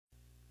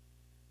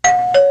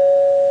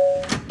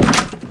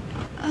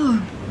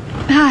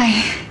Hi.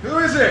 Who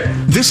is it?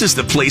 This is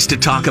the place to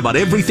talk about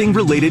everything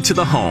related to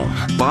the home.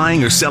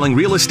 Buying or selling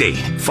real estate,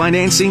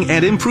 financing,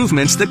 and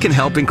improvements that can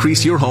help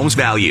increase your home's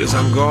value.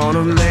 I'm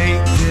gonna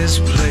make this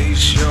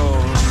place your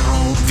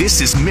home. This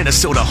is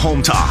Minnesota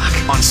Home Talk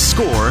on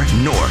Score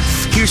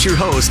North. Here's your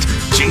host,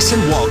 Jason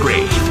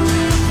Walgrave.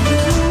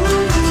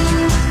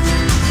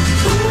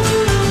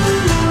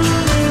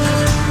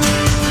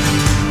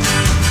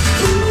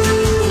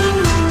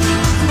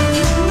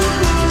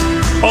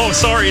 Oh,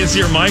 sorry, is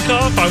your mic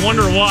off? I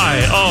wonder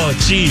why. Oh,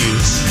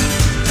 jeez.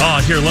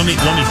 Oh, here, let me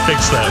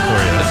fix that for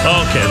you.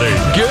 Okay, there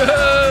you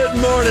go.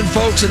 Good morning,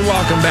 folks, and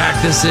welcome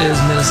back. This is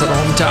Minnesota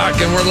Home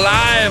Talk, and we're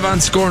live on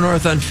Score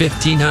North on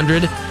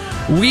 1500.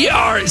 We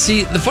are,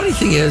 see, the funny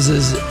thing is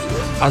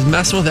I was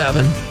messing with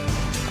Evan.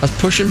 I was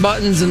pushing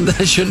buttons and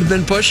I shouldn't have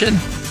been pushing.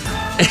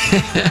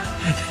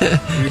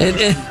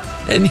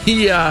 and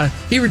he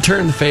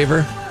returned the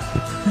favor.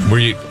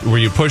 Were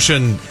you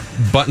pushing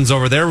buttons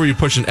over there, or were you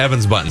pushing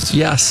Evan's buttons?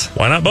 Yes.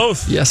 Why not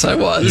both? Yes, I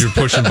was. You're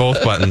pushing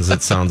both buttons,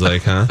 it sounds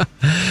like, huh?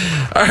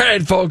 All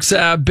right, folks.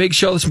 Big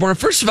show this morning.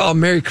 First of all,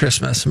 Merry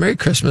Christmas. Merry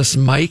Christmas,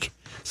 Mike,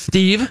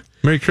 Steve.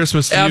 Merry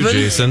Christmas to Evan. you,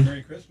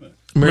 Jason.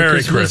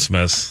 Merry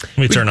Christmas. Let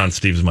me turn on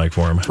Steve's mic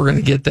for him. We're going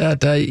to get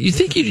that. You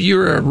think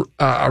you're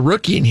a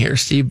rookie in here,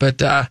 Steve, but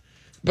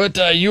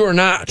you are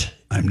not.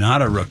 I'm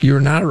not a rookie. You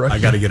are not a rookie. I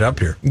got to get up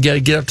here. You got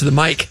to get up to the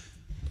mic.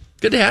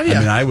 Good to have you. I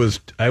mean,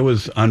 I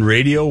was on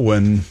radio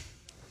when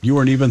you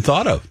weren't even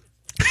thought of.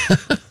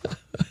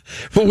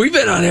 Well, we've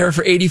been on air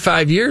for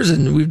 85 years,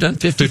 and we've done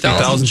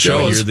 50,000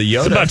 shows. You're the Yoda.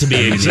 It's about to be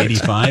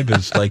 85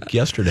 is like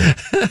yesterday.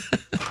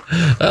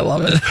 I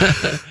love it.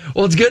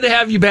 Well, it's good to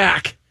have you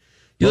back.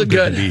 You look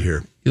good. To be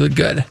here. You look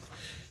good.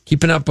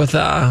 Keeping up with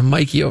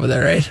Mikey over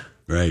there, right?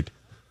 Right.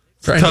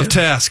 Tough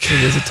task.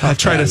 It is a tough I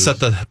try to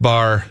set the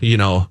bar,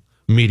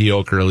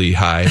 mediocrely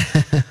high.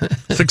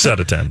 6 out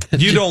of 10.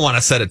 You don't want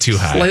to set it too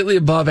high. Slightly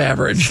above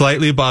average.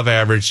 Slightly above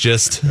average,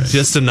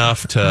 just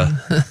enough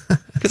to.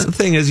 Because the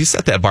thing is, you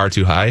set that bar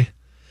too high.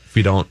 If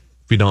you don't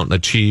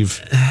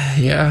achieve,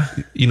 Yeah.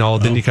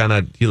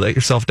 then you let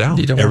yourself down.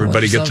 You don't wanna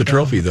Everybody let gets a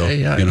yourself trophy, down. though.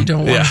 Yeah, you know? you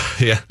don't want.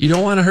 Yeah. You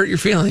don't want to hurt your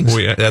feelings.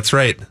 That's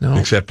right. No.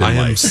 Except in I am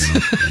life.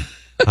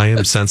 I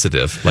am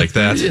sensitive like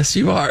that. Yes,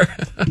 you are.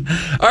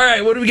 All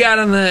right, what do we got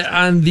on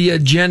the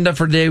agenda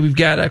for today? We've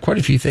got quite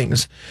a few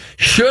things.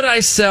 Should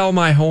I sell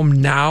my home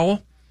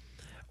now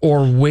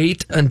or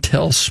wait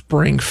until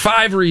spring?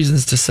 5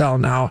 reasons to sell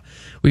now.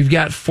 We've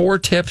got 4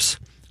 tips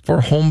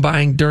for home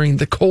buying during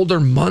the colder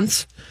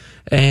months,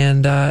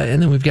 and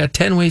then we've got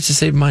 10 ways to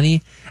save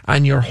money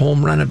on your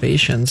home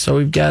renovation. So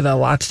we've got a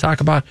lot to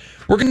talk about.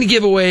 We're going to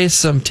give away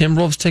some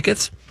Timberwolves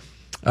tickets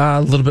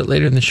a little bit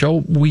later in the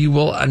show. We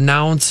will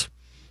announce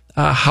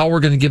how we're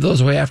going to give those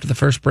away after the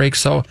first break.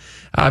 So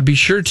be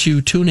sure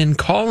to tune in,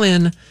 call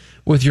in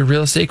with your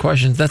real estate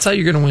questions. That's how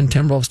you're going to win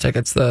Timberwolves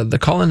tickets. The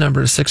call-in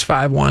number is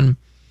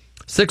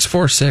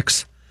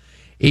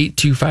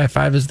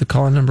 651-646-8255 is the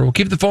call-in number. We'll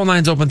keep the phone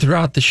lines open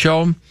throughout the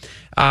show.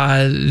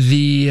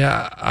 You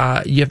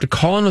have to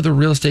call in with a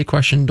real estate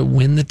question to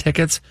win the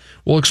tickets.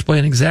 We'll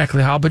explain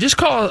exactly how, but just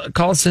call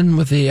us in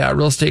with a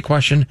real estate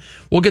question.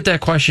 We'll get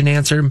that question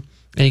answered,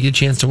 and you get a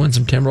chance to win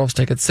some Timberwolves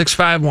tickets.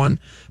 651.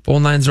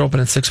 Phone lines are open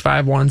at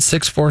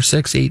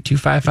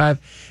 651-646-8255.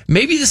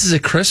 Maybe this is a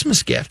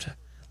Christmas gift.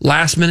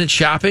 Last minute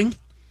shopping.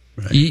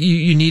 Right.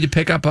 You need to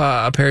pick up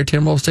a pair of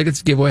Timberwolves tickets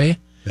to give away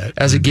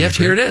as a gift.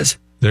 Here it is.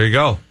 There you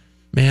go.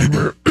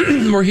 Man,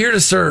 we're here to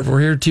serve.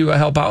 We're here to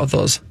help out with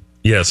those.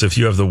 Yes, if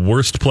you have the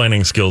worst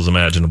planning skills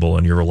imaginable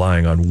and you're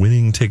relying on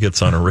winning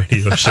tickets on a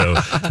radio show,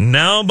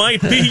 now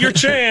might be your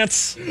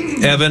chance.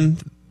 Evan,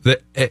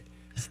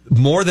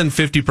 more than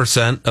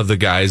 50% of the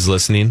guys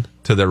listening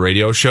to the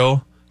radio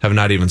show have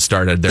not even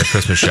started their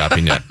Christmas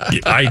shopping yet.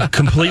 I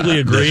completely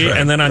agree. Right.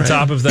 And then on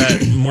top of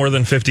that, more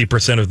than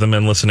 50% of the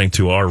men listening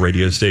to our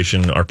radio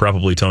station are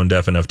probably tone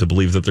deaf enough to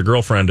believe that their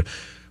girlfriend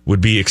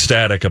would be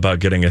ecstatic about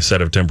getting a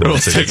set of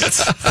Timberwolves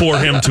tickets for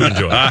him to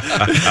enjoy.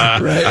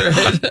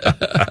 Right.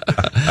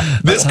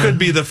 This could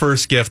be the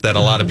first gift that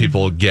a lot of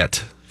people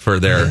get for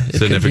their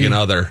significant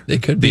other.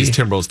 It could be. These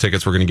Timberwolves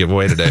tickets we're going to give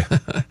away today.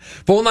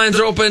 Phone lines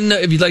are open.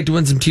 If you'd like to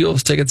win some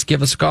Timberwolves tickets,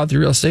 give us a call with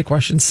your real estate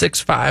question.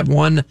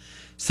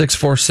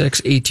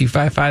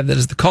 651-646-8255. That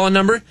is the call-in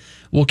number.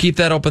 We'll keep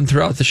that open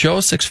throughout the show.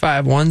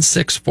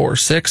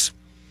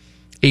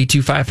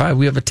 651-646-8255.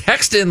 We have a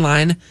text-in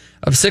line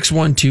of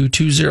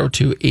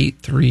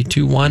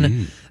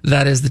 612-202-8321.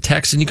 That is the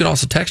text. And you can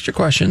also text your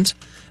questions.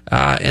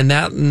 And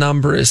that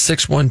number is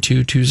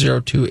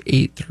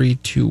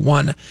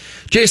 612-202-8321.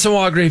 Jason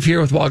Walgrave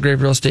here with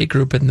Walgrave Real Estate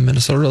Group and the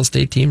Minnesota Real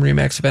Estate Team,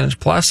 RE/MAX Advantage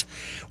Plus.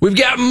 We've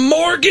got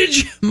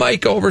Mortgage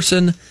Mike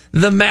Ouverson,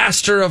 the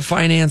master of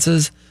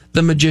finances,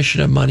 the magician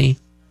of money.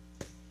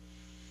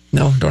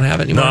 No, don't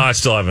have it anymore. No, I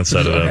still haven't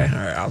set it up. Okay, all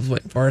right, I was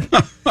waiting for it.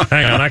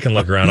 Hang on, I can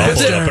look around. I'll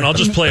pull it up, and I'll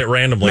just play it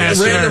randomly.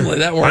 Randomly,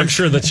 that works. I'm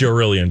sure that you'll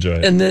really enjoy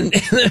it. And then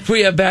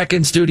we have back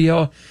in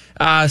studio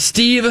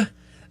Steve,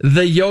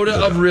 the Yoda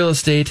of real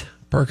estate,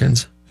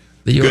 Perkins.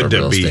 The Yoda Good of to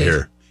real be estate.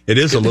 here. It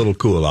is a little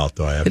cool out,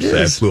 though. I have to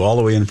say. I flew all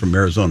the way in from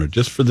Arizona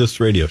just for this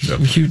radio show.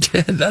 You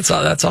did. That's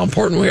how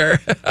important we are.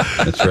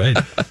 That's right.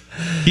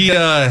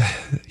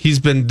 He's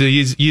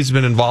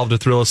been involved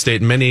with real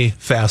estate in many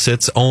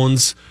facets.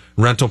 Owns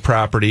rental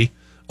property,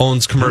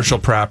 owns commercial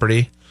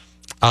property.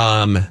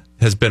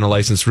 Has been a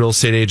licensed real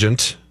estate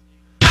agent.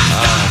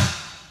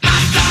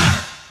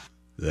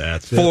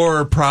 That's it.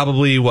 For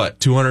probably,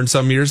 200 and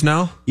some years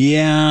now?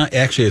 Yeah,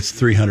 actually, it's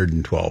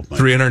 312.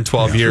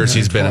 312 years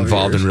he's been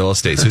involved in real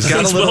estate. So he's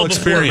got a little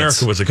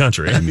experience. America was a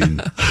country. I mean,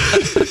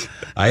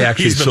 I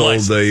actually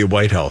sold the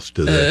White House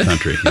to the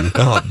country. You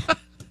know?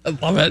 I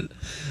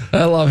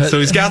love it. So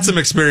he's got some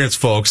experience,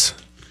 folks.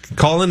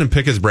 Call in and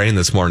pick his brain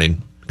this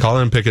morning. Call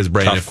in and pick his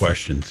brain. Tough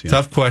questions. Yeah.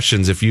 Tough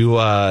questions. If you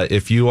are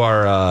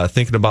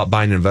thinking about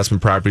buying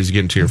investment properties, you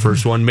get into your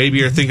first one. Maybe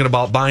you're thinking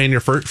about buying your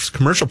first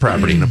commercial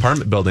property, an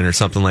apartment building or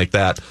something like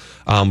that.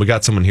 We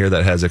got someone here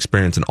that has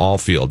experience in all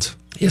fields.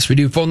 Yes, we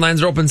do. Phone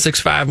lines are open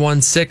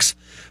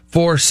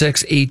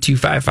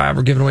 651-646-8255.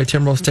 We're giving away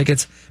Timberwolves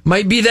tickets.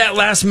 Might be that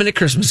last minute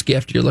Christmas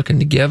gift you're looking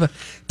to give.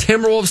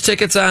 Timberwolves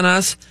tickets on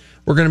us.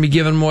 We're going to be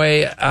giving them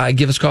away.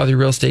 Give us a call with your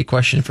real estate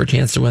question for a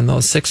chance to win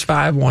those.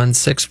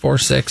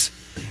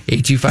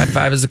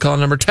 651-646-8255 is the call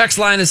number. Text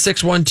line is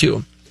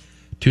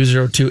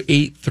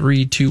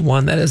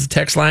 612-202-8321. That is the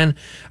text line.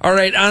 All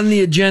right, on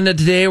the agenda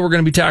today, we're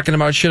going to be talking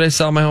about should I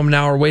sell my home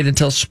now or wait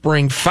until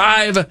spring?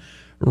 5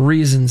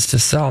 reasons to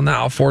sell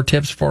now. 4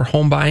 tips for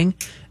home buying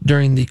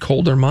during the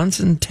colder months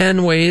and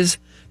 10 ways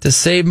to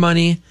save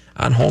money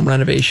on home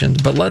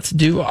renovations. But let's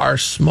do our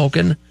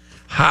smoking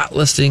hot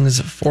listings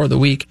for the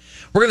week.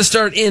 We're going to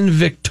start in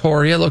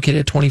Victoria,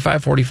 located at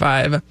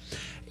 2545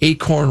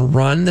 Acorn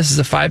Run. This is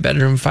a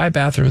 5-bedroom,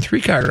 5-bathroom,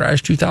 3-car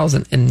garage,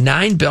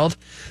 2009 built.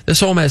 This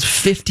home has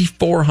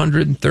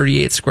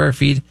 5,438 square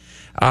feet.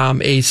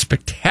 A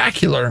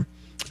spectacular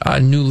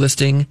new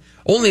listing,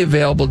 only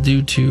available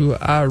due to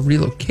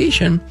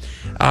relocation.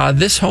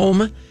 This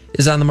home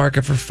is on the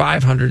market for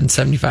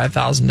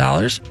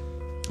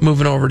 $575,000.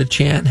 Moving over to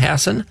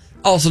Chanhassen,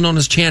 also known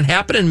as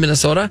Chanhappen in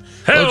Minnesota,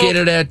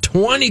 located at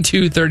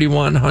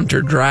 2231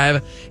 Hunter Drive,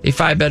 a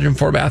 5-bedroom,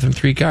 4-bathroom,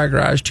 3-car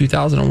garage,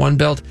 2001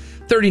 built,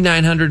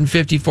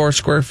 3,954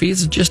 square feet,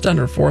 so just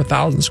under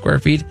 4,000 square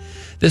feet.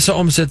 This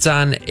home sits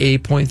on a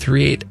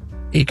 0.38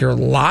 acre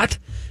lot.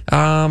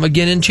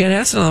 Again, in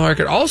Chanhassen on the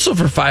market, also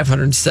for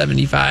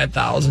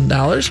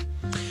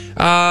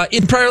 $575,000.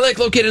 In Prior Lake,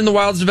 located in the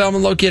Wilds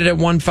Development, located at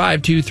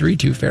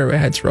 15232 Fairway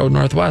Heights Road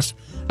Northwest.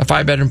 A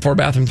 5-bedroom,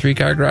 4-bathroom,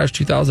 3-car garage,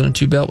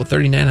 2002 built with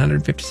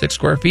 3,956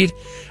 square feet.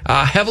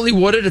 Heavily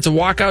wooded. It's a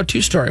walkout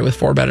 2-story with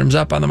 4 bedrooms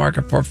up, on the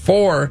market for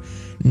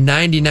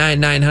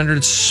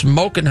 $499,900.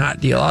 Smoking hot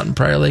deal out in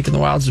Prior Lake in the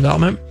Wilds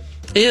Development.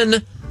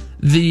 In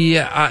the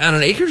on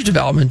an acreage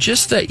development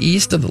just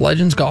east of the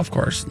Legends Golf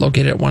Course,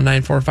 located at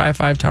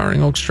 19455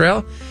 Towering Oaks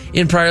Trail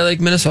in Prior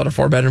Lake, Minnesota.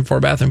 4-bedroom,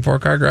 4-bathroom,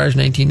 4-car garage,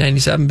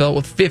 1997 built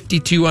with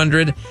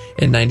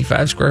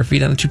 5,295 square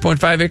feet on a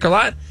 2.5 acre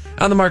lot.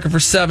 On the market for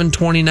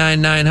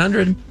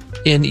 $729,900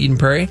 in Eden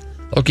Prairie,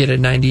 located at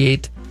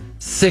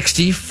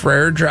 9860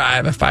 Frere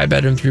Drive, a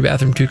 5-bedroom,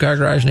 3-bathroom, 2-car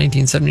garage,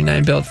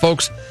 1979 built.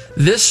 Folks,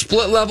 this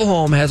split-level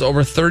home has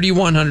over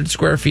 3,100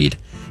 square feet.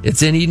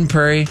 It's in Eden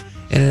Prairie,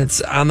 and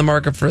it's on the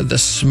market for the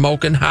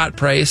smoking hot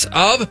price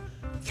of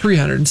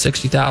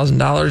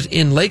 $360,000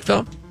 in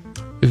Lakeville.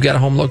 We've got a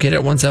home located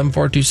at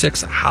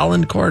 17426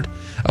 Holland Court,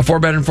 a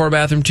 4-bedroom,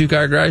 4-bathroom,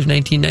 2-car garage,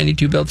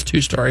 1992 built,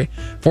 2-story,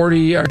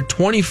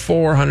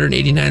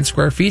 2,489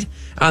 square feet,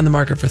 on the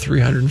market for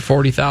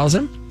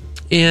 $340,000.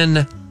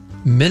 In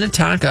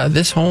Minnetonka,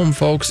 this home,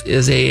 folks,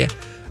 is a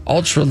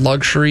ultra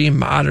luxury,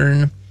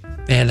 modern,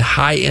 and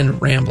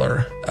high-end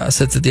rambler.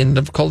 Sits at the end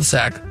of a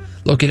cul-de-sac,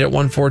 located at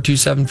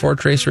 14274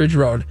 Trace Ridge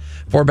Road.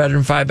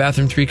 4-bedroom,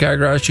 5-bathroom, 3-car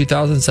garage,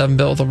 2007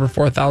 built, over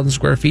 4,000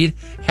 square feet,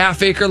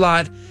 half-acre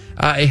lot.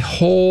 A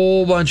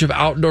whole bunch of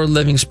outdoor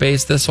living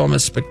space. This home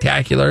is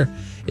spectacular.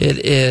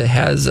 It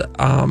has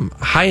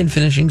high-end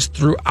finishings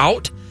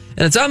throughout,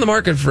 and it's on the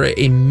market for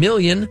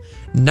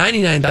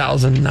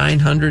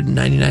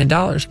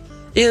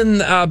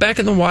 $1,099,999. Back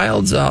in the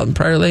Wilds, in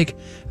Prior Lake,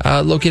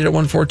 located at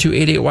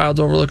 14288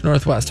 Wilds Overlook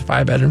Northwest, a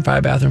 5-bedroom,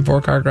 5-bathroom,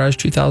 4-car garage,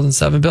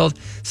 2007 built,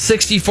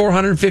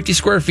 6,450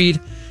 square feet.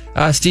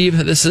 Steve,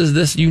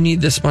 you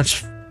need this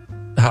much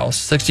house,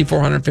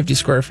 6,450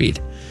 square feet.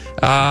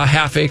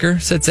 Half acre,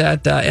 sits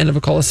at end of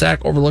a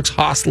cul-de-sac, overlooks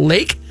Hoss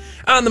Lake,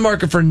 on the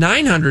market for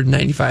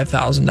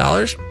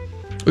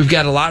 $995,000. We've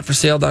got a lot for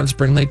sale down in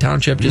Spring Lake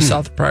Township, just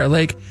south of Prior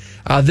Lake.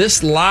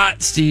 This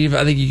lot, Steve,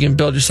 I think you can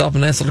build yourself a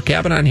nice little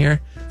cabin on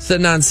here.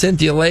 Sitting on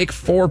Cynthia Lake,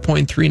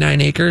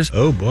 4.39 acres.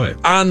 Oh, boy.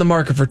 On the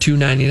market for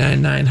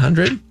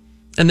 $299,900.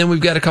 And then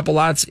we've got a couple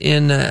lots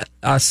in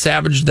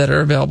Savage that are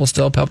available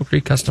still. Pebble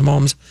Creek Custom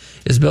Homes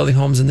is building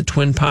homes in the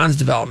Twin Ponds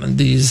development.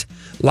 These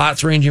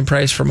lots range in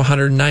price from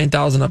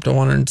 $109,000 up to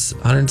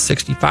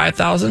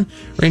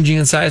 $165,000, ranging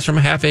in size from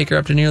a half acre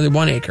up to nearly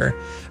 1 acre.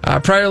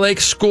 Prior Lake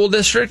School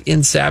District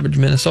in Savage,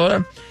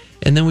 Minnesota.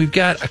 And then we've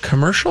got a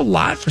commercial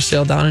lot for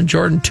sale down in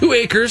Jordan, 2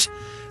 acres.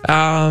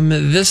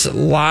 This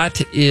lot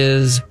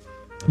is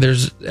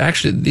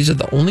these are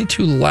the only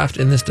 2 left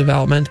in this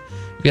development.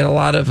 We got a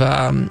lot of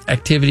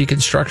activity,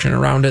 construction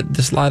around it.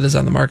 This lot is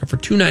on the market for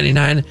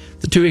 $299.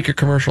 The 2-acre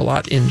commercial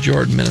lot in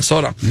Jordan,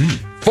 Minnesota.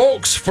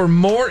 Folks, for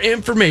more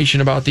information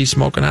about these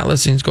smoking hot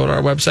listings, go to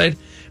our website,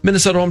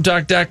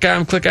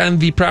 MinnesotaHometalk.com. Click on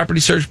the property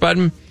search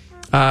button.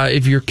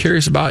 If you're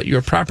curious about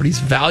your property's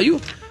value,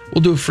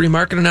 we'll do a free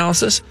market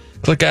analysis.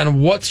 Click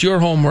on what's your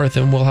home worth,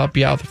 and we'll help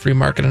you out with the free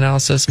market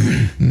analysis.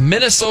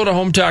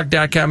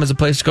 MinnesotaHometalk.com is a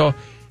place to go.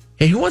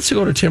 Hey, who wants to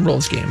go to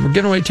Timberwolves game? We're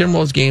giving away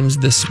Timberwolves games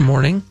this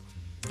morning.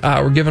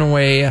 We're giving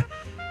away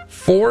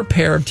 4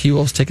 pair of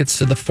T-Wolves tickets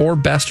to the 4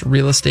 best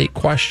real estate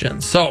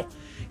questions. So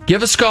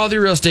give us a call with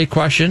your real estate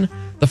question.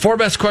 The 4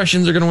 best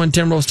questions are going to win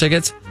Timberwolves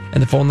tickets,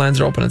 and the phone lines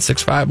are open at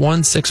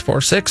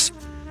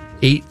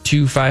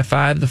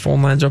 651-646-8255. The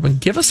phone lines are open.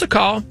 Give us a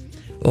call.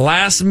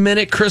 Last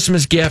minute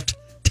Christmas gift,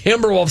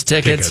 Timberwolves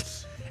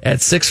tickets. At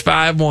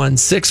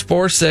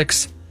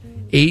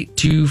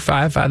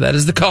 651-646-8255. That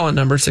is the call-in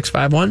number,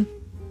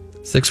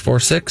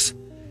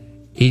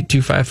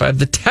 651-646-8255.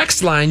 The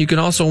text line, you can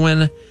also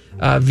win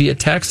via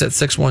text at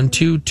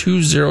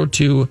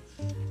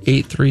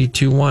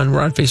 612-202-8321.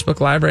 We're on Facebook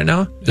Live right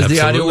now. Does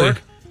the audio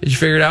work? Did you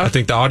figure it out? I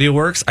think the audio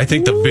works. I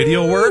think the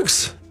video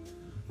works.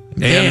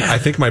 Man. And I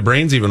think my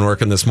brain's even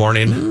working this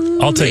morning.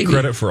 I'll take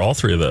credit for all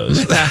 3 of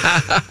those. Boy,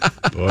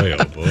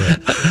 oh boy.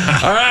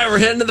 All right, we're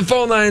heading to the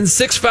phone line,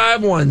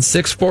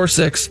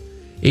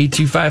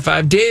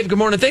 651-646-8255. Dave, good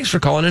morning. Thanks for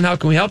calling in. How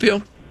can we help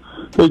you?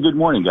 Hey, good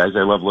morning, guys.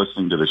 I love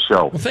listening to the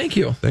show. Well, thank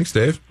you. Thanks,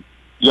 Dave.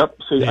 Yep.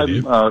 So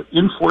I'm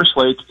in Forest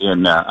Lake,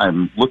 and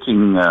I'm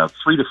looking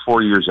 3 to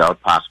 4 years out,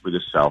 possibly to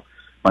sell.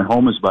 My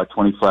home is about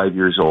 25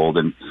 years old,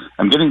 and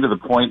I'm getting to the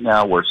point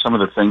now where some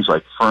of the things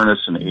like furnace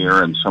and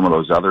air and some of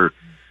those other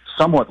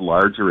somewhat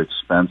larger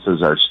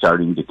expenses are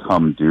starting to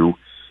come due.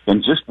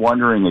 And just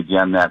wondering,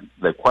 again, that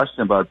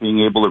question about being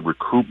able to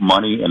recoup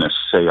money in a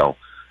sale,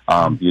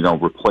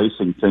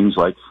 replacing things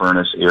like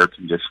furnace, air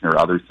conditioner,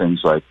 other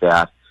things like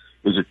that.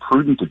 Is it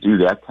prudent to do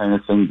that kind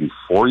of thing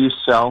before you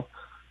sell?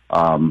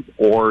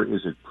 Or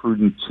is it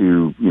prudent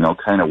to,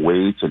 kind of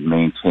wait and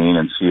maintain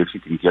and see if you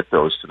can get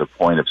those to the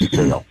point of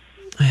sale?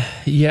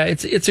 Yeah,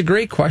 it's a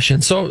great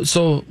question.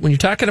 So when you're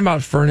talking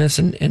about furnace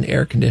and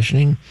air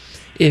conditioning,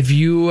 if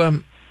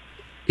you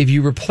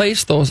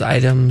replace those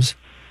items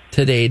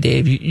today,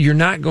 Dave, you're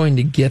not going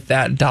to get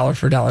that dollar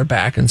for dollar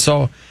back. And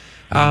so,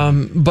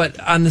 but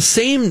on the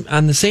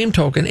same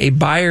token, a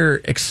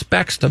buyer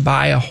expects to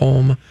buy a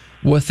home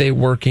with a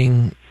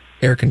working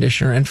air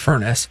conditioner and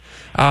furnace.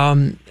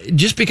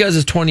 Just because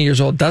it's 20 years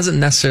old doesn't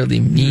necessarily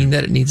mean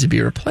that it needs to be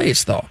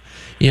replaced, though.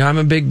 I'm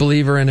a big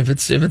believer in if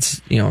it's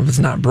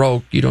not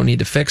broke, you don't need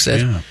to fix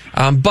it. Yeah.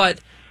 But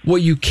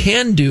what you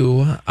can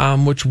do,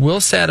 which will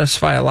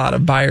satisfy a lot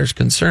of buyers'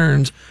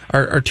 concerns,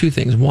 are 2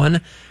 things.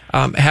 One,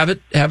 have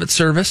it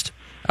serviced,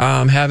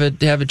 have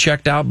it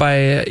checked out by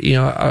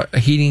a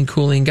heating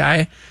cooling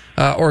guy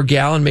or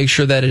gal, and make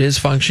sure that it is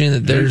functioning,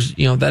 that there's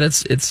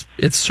that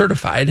it's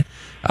certified.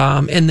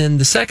 And then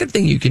the second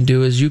thing you can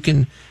do is you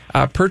can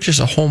purchase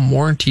a home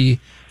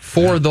warranty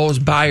for those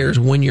buyers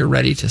when you're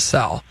ready to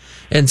sell.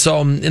 And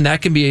so, and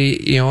that can be,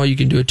 you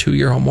can do a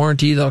 2-year home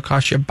warranty. That'll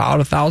cost you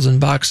about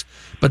 $1,000,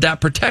 but that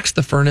protects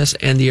the furnace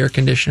and the air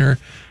conditioner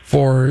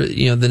for,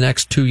 the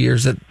next 2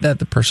 years that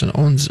the person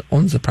owns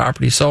the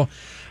property. So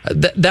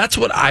that's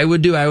what I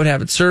would do. I would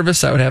have it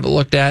serviced. I would have it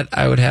looked at.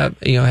 I would have,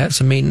 have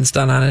some maintenance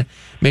done on it,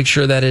 make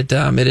sure that it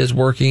is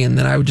working. And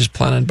then I would just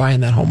plan on buying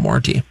that home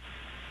warranty.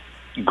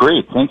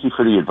 Great. Thank you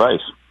for the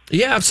advice.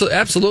 Yeah,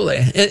 absolutely.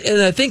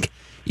 And I think,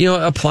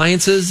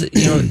 appliances,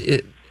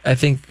 I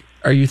think,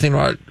 are you thinking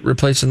about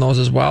replacing those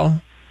as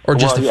well? Or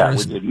just the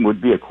furnace? It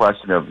would be a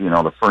question of,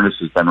 the furnace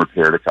has been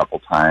repaired a couple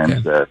times.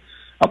 Okay. The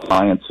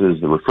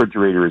appliances, the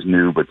refrigerator is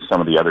new, but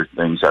some of the other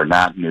things are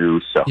not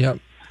new. So, yep.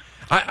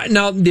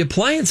 Now, the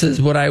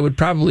appliances, what I would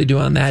probably do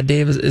on that,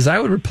 Dave, is I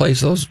would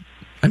replace those,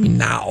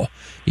 now,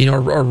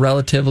 or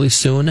relatively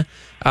soon.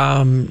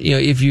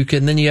 If you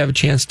can, then you have a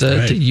chance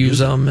to use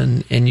them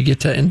and you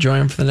get to enjoy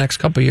them for the next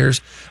couple of years.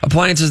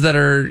 Appliances that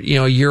are,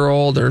 a year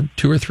old or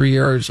 2 or 3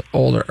 years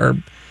old are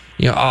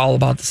all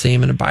about the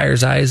same in a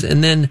buyer's eyes.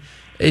 And then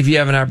if you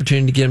have an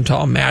opportunity to get them to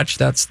all match,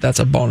 that's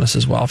a bonus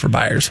as well for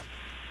buyers.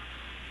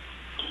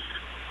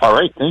 All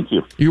right. Thank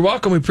you. You're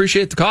welcome. We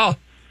appreciate the call.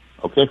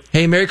 Okay.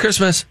 Hey, Merry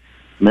Christmas.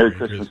 Merry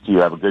Christmas to you.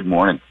 Have a good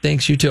morning.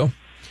 Thanks. You too.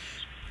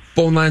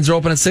 Phone lines are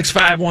open at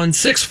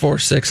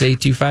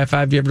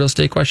 651-646-8255. If you have real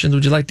estate questions,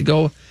 would you like to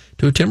go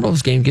to a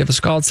Timberwolves game? Give us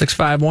a call at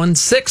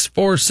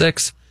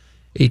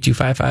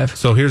 651-646-8255.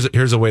 So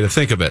here's a way to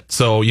think of it.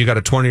 So you got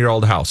a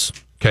 20-year-old house.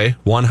 Okay,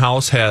 one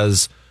house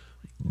has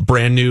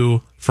brand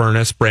new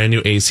furnace, brand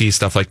new AC,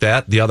 stuff like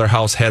that. The other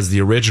house has the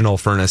original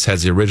furnace,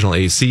 has the original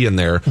AC in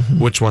there. Mm-hmm.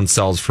 Which one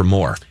sells for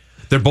more?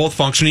 They're both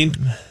functioning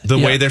the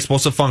way they're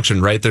supposed to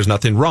function, right? There's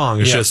nothing wrong.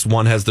 It's just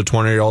one has the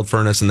 20-year-old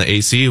furnace and the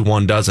AC,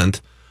 one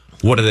doesn't.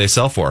 What do they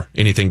sell for?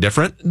 Anything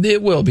different?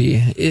 It will be.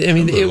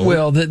 It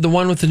will. The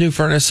one with the new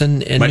furnace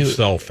and might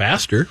sell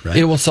faster, right?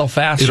 It will sell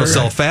faster. It'll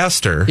sell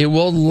faster. It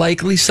will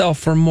likely sell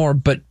for more,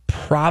 but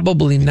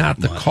probably not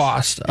the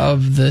cost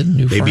of the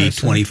new maybe furnace.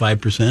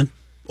 25%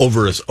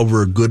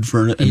 over a good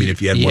furnace. I mean,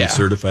 if you had one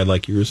certified,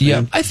 like you were saying.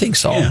 Yeah, I think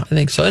so. Yeah. I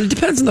think so. And it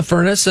depends on the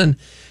furnace. And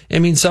I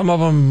mean, some of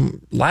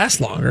them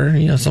last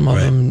longer, some of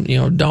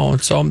them,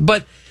 don't. So,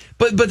 but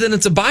then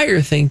it's a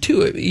buyer thing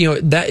too.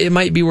 That it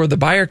might be where the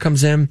buyer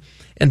comes in,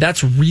 and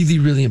that's really,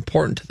 really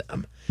important to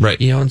them. Right.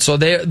 And so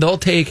they'll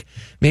take,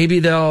 maybe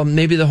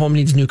the home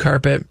needs new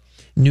carpet,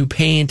 new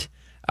paint,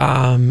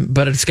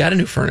 but it's got a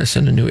new furnace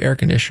and a new air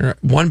conditioner.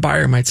 One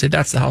buyer might say,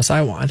 that's the house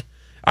I want.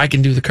 I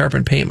can do the carpet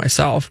and paint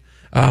myself.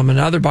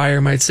 Another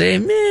buyer might say,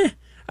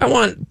 I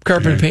want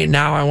carpet and paint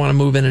now. I want to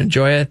move in and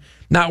enjoy it.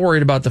 Not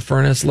worried about the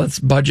furnace. Let's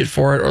budget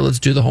for it, or let's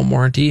do the home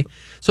warranty.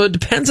 So it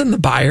depends on the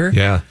buyer.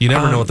 Yeah. You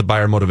never know what the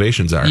buyer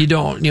motivations are. You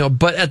don't,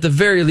 but at the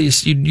very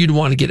least, you'd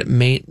want to get some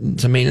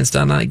maintenance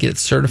done on it, get it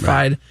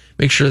certified,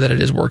 make sure that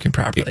it is working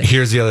properly.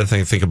 Here's the other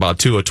thing to think about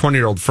too. A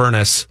 20-year-old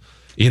furnace,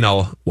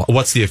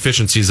 what's the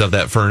efficiencies of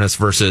that furnace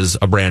versus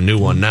a brand new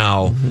one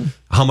now? Mm-hmm.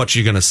 How much are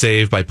you going to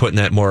save by putting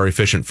that more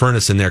efficient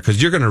furnace in there? Because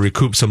you're going to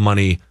recoup some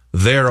money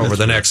there over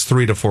the next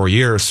 3 to 4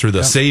 years through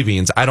the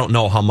savings. I don't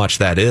know how much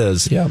that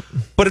is,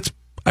 but it's,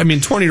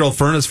 20-year-old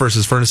furnace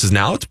versus furnaces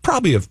now, it's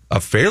probably a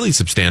fairly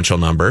substantial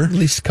number. At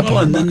least a couple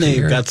and of then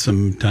they've got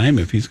some time,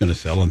 if he's going to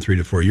sell in 3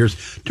 to 4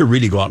 years, to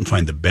really go out and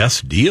find the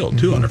best deal,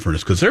 too, on a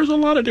furnace, because there's a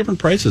lot of different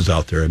prices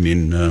out there. I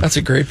mean... that's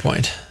a great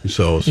point.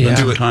 So spend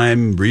some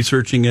time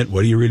researching it.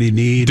 What do you really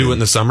need? Do it in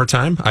the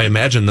summertime? I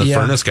imagine the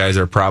furnace guys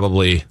are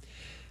probably...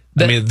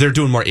 they're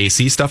doing more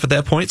AC stuff at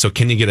that point, so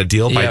can you get a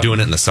deal by doing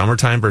it in the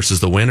summertime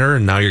versus the winter,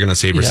 and now you're going to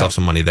save yourself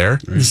some money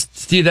there? Right.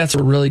 Steve, that's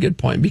a really good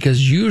point,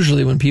 because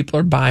usually when people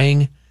are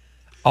buying,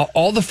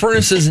 all the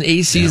furnaces and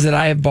ACs that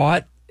I have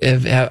bought,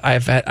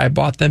 I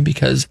bought them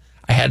because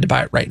I had to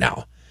buy it right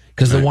now,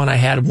 because the one I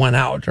had went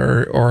out,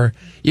 or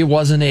it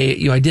wasn't I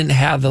didn't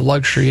have the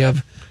luxury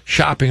of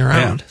shopping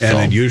around. And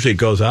it usually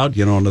goes out,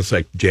 and it's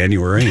like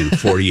January and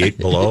 48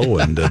 below,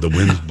 and the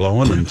wind's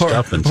blowing and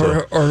stuff. And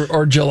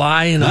or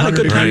July and not a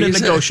good time to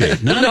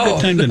negotiate. Not a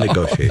good time to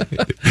negotiate.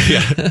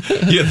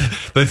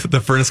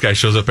 The furnace guy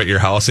shows up at your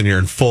house and you're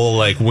in full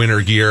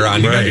winter gear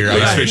on. You got your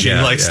ice fishing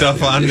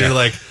stuff on.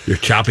 And you're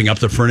chopping up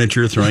the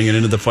furniture, throwing it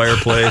into the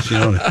fireplace.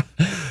 And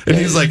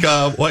he's like,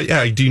 "What?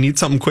 Yeah, do you need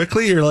something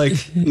quickly?" You're like,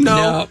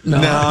 "No,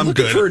 I'm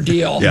good for a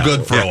deal. I'm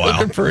good for a while.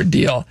 Looking for a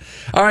deal."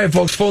 All right,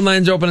 folks. Phone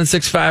lines open at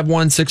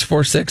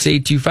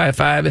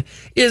 651-646-8255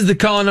 is the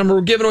call number.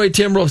 We're giving away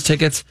Timberwolves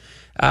tickets.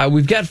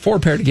 We've got 4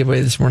 pair to give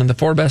away this morning. The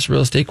 4 best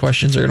real estate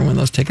questions are going to win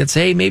those tickets.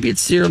 Hey, maybe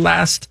it's your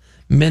last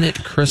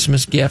minute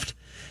Christmas gift.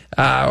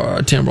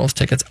 Timberwolves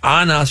tickets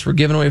on us. We're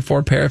giving away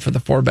 4 pair for the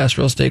 4 best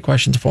real estate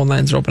questions. Phone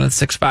lines are open at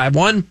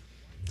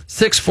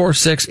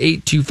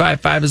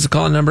 651-646-8255 is the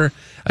call number.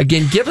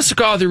 Again, give us a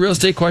call with your real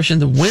estate question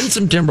to win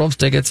some Timberwolves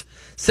tickets.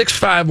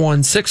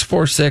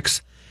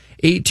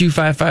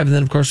 651-646-8255. And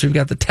then, of course, we've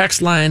got the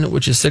text line,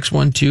 which is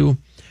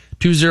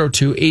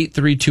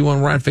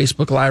 612-202-8321. We're on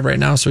Facebook Live right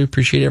now, so we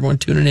appreciate everyone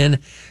tuning in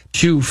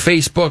to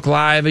Facebook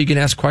Live. You can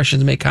ask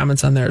questions and make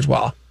comments on there as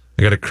well.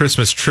 I got a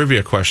Christmas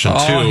trivia question, too.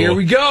 Oh, here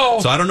we go.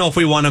 So I don't know if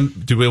we want to...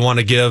 Do we want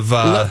to give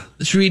a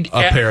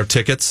pair of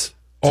tickets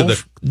to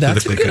the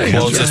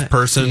closest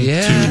person to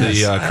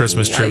the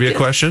Christmas trivia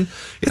question?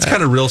 It's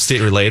kind of real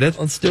estate related.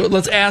 Let's do it.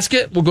 Let's ask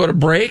it. We'll go to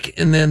break,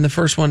 and then the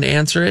first one to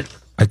answer it.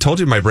 I told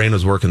you my brain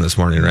was working this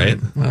morning, right?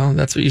 Well,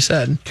 that's what you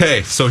said.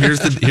 Okay, so here's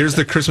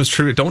the Christmas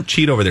trivia. Don't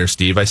cheat over there,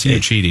 Steve. I see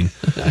you cheating.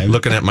 I'm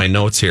looking at my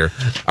notes here.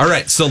 All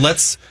right, so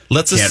let's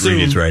assume... Can't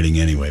read his writing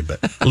anyway, but...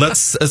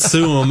 Let's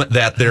assume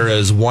that there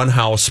is one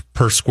house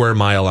per square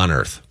mile on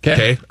Earth.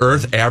 Okay?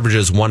 Earth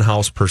averages one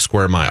house per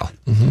square mile.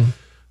 Mm-hmm.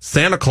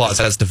 Santa Claus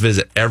has to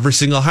visit every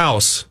single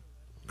house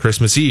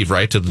Christmas Eve,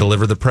 right, to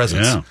deliver the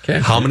presents. Yeah.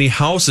 Okay. How many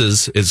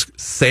houses is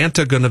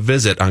Santa going to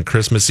visit on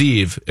Christmas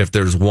Eve if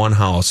there's one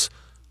house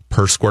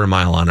per square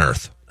mile on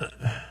Earth?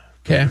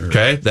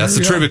 Okay, that's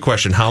the trivia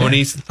question. How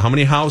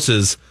many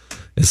houses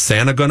is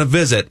Santa going to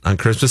visit on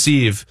Christmas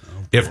Eve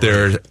if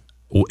there's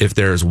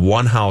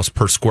one house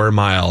per square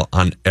mile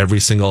on every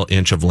single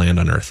inch of land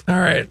on Earth? All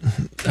right,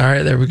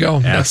 there we go.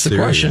 That's the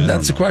question.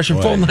 That's the question.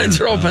 Phone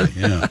lines are open.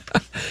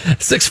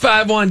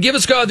 651. Give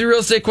us a call with your real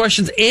estate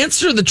questions.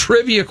 Answer the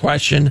trivia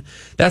question.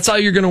 That's how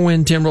you're going to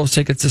win Timberwolves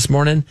tickets this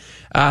morning.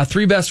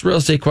 3 best real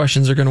estate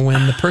questions are going to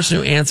win. The person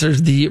who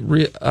answers the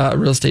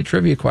real estate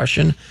trivia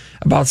question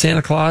about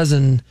Santa Claus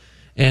and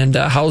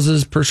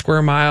houses per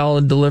square mile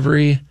and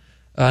delivery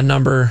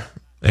number.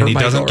 And he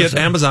doesn't get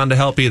Amazon to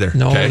help either.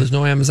 No, there's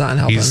no Amazon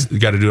helping. He's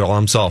got to do it all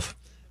himself.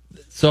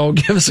 So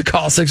give us a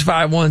call,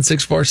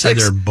 651-646. Are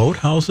there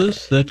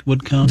boathouses that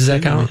would count? Does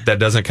that count? That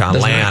doesn't count.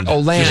 Land.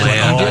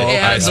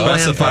 Land.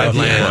 Specified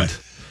land.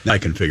 I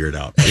can figure it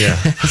out. Yeah.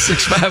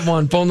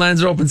 651. Phone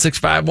lines are open,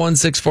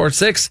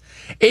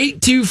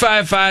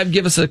 651-646-8255.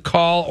 Give us a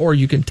call, or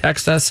you can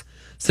text us,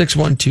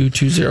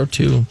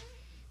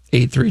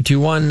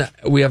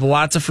 612-202-8321. We have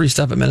lots of free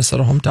stuff at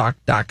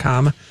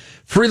MinnesotaHometalk.com.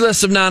 Free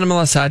list of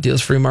non-MLS hot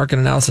deals, free market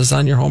analysis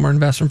on your home or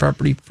investment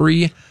property,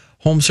 free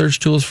home search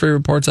tools, free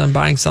reports on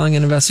buying, selling,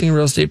 and investing in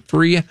real estate,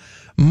 free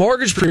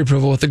mortgage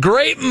pre-approval with the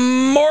great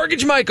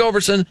mortgage Mike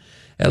Ouverson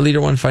at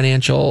Leader One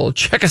Financial.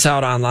 Check us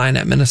out online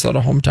at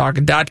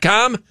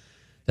MinnesotaHometalk.com.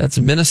 That's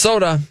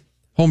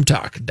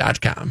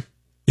MinnesotaHometalk.com.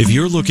 If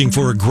you're looking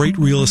for a great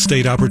real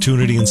estate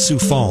opportunity in Sioux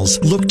Falls,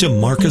 look to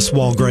Marcus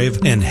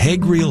Walgrave and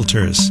Hague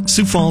Realtors.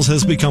 Sioux Falls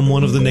has become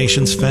one of the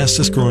nation's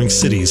fastest growing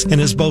cities and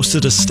has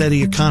boasted a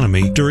steady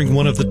economy during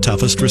one of the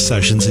toughest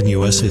recessions in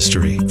U.S.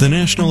 history. The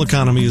national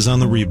economy is on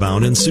the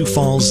rebound and Sioux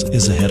Falls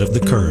is ahead of the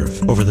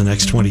curve. Over the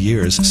next 20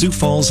 years, Sioux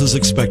Falls is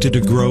expected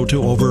to grow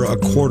to over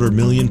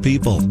 250,000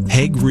 people.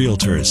 Hague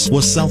Realtors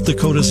was South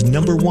Dakota's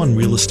 #1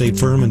 real estate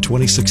firm in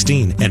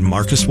 2016, and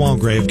Marcus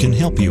Walgrave can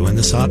help you in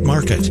this hot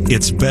market.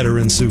 It's better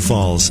in Sioux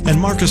Falls, and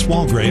Marcus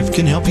Walgrave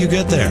can help you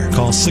get there.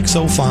 Call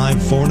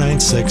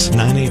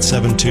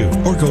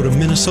 605-496-9872 or go to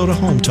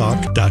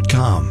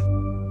MinnesotaHometalk.com.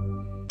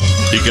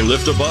 He can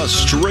lift a bus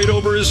straight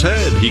over his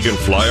head. He can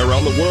fly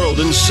around the world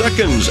in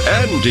seconds,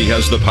 and he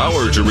has the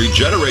power to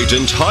regenerate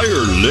entire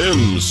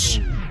limbs.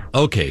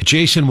 Okay,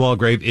 Jason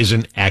Walgrave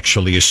isn't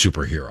actually a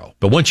superhero.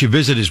 But once you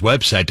visit his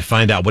website to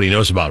find out what he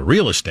knows about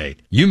real estate,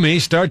 you may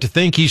start to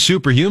think he's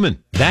superhuman.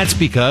 That's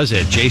because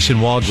at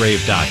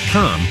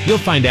jasonwalgrave.com, you'll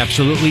find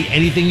absolutely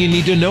anything you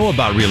need to know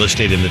about real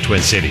estate in the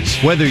Twin Cities.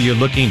 Whether you're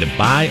looking to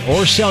buy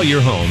or sell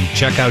your home,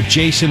 check out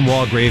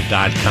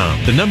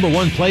jasonwalgrave.com, the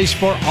 #1 place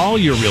for all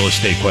your real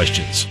estate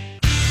questions.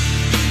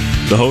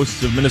 The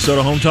hosts of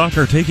Minnesota Home Talk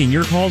are taking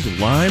your calls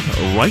live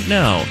right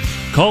now.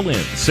 Call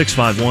in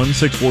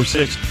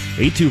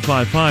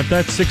 651-646-8255.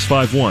 That's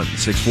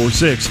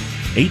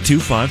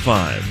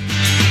 651-646-8255.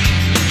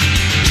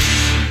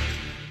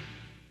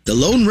 The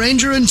Lone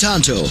Ranger and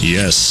Tonto.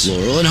 Yes.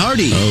 Laurel and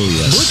Hardy. Oh,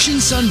 yes. Butch and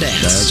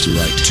Sundance. That's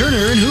right.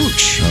 Turner and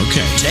Hooch.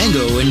 Okay.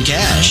 Tango and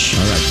Cash.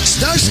 All right.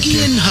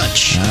 Starsky and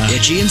Hutch.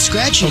 Itchy and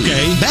Scratchy.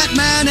 Okay.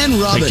 Batman and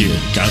Robin. Thank you.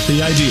 Got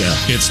the idea.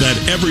 It's that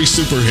every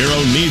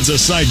superhero needs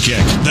a sidekick.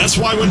 That's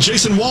why when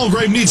Jason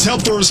Walgrave needs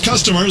help for his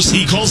customers,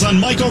 he calls on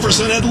Mike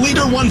Ouverson at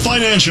Leader One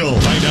Financial.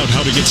 Find out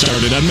how to get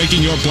started on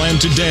making your plan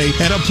today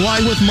at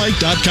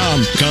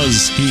applywithmike.com,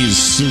 because he's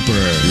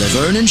super.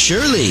 Laverne and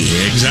Shirley.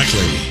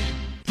 Exactly.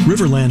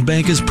 Riverland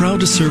Bank is proud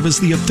to serve as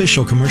the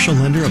official commercial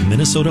lender of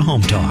Minnesota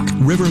Home Talk.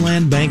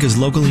 Riverland Bank is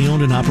locally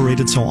owned and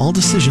operated, so all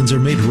decisions are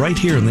made right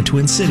here in the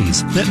Twin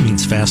Cities. That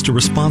means faster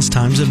response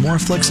times and more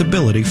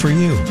flexibility for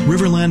you.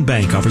 Riverland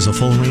Bank offers a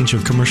full range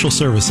of commercial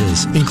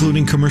services,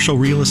 including commercial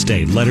real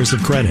estate, letters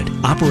of credit,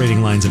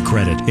 operating lines of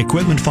credit,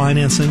 equipment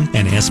financing,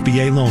 and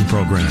SBA loan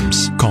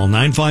programs. Call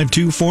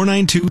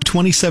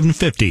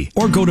 952-492-2750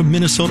 or go to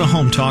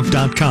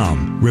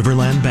MinnesotaHometalk.com.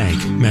 Riverland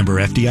Bank, member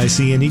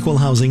FDIC and equal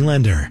housing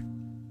lender.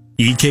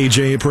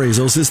 EKJ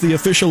Appraisals is the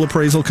official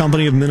appraisal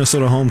company of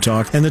Minnesota Home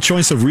Talk and the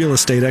choice of real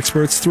estate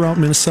experts throughout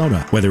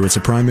Minnesota. Whether it's a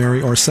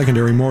primary or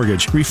secondary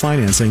mortgage,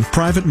 refinancing,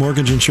 private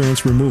mortgage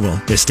insurance removal,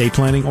 estate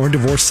planning, or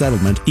divorce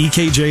settlement,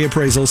 EKJ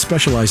Appraisals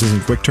specializes in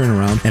quick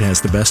turnaround and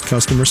has the best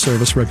customer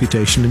service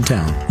reputation in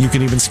town. You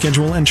can even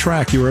schedule and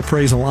track your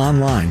appraisal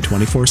online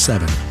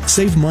 24/7.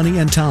 Save money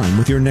and time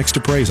with your next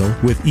appraisal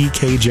with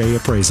EKJ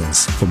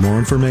Appraisals. For more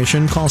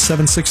information, call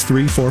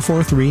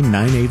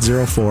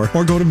 763-443-9804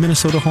 or go to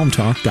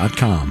MinnesotaHometalk.com. And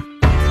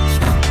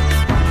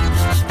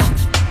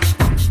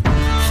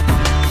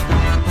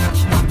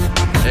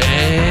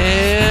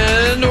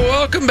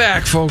welcome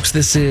back, folks.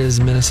 This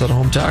is Minnesota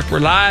Home Talk. We're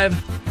live,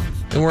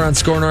 and we're on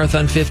Score North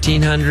on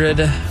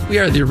 1500. We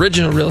are the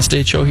original real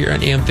estate show here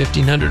on AM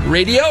 1500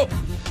 Radio.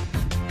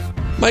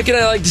 Mike and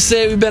I like to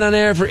say we've been on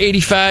air for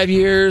 85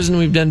 years, and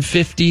we've done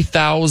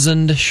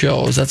 50,000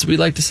 shows. That's what we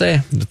like to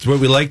say. That's what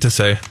we like to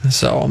say.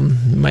 So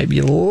it might be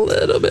a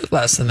little bit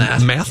less than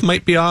that. Math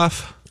might be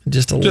off.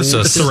 Just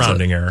a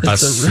surrounding error. A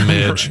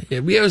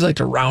smidge. We always like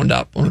to round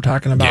up when we're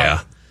talking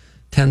about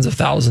tens of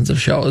thousands of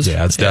shows.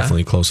 Yeah, it's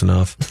definitely close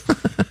enough.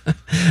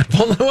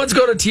 Well, let's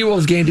go to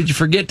T-Wolves game. Did you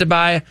forget to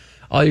buy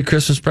all your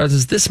Christmas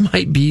presents? This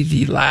might be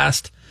the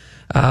last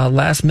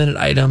minute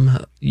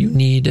item you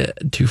need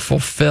to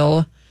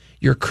fulfill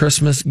your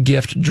Christmas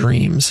gift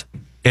dreams.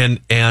 And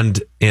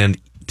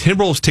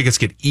Timberwolves tickets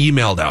get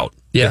emailed out.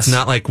 Yes. It's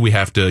not like you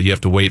have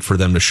to wait for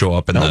them to show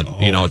up at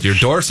your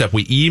doorstep.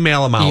 We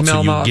email them out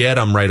so you get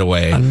them right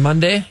away. On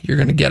Monday, you're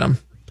going to get them.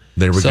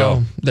 There we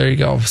go. There you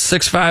go.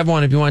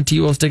 651. If you want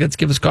T-Wolves tickets,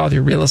 give us a call with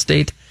your real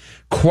estate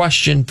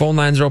question. Phone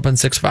lines are open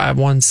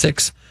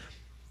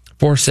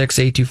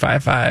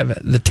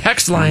 651-646-8255. The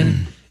text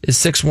line is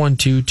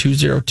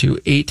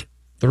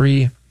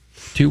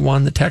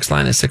 612-202-8321. The text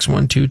line is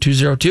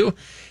 612-202-8321.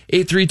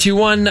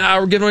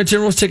 We're giving away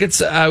Timberwolves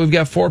tickets. We've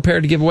got 4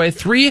 pair to give away.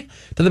 3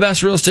 to the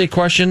best real estate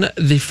question.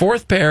 The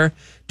 4th pair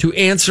to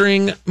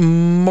answering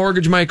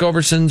Mortgage Mike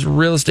Ouverson's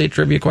real estate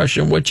trivia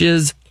question, which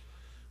is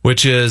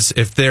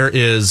if there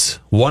is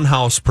one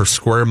house per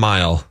square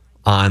mile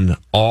on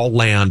all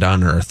land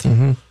on Earth,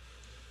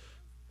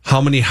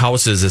 how many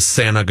houses is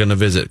Santa going to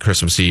visit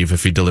Christmas Eve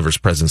if he delivers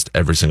presents to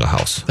every single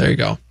house? There you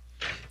go.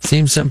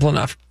 Seems simple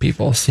enough,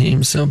 people.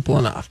 Seems simple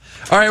enough.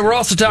 All right, we're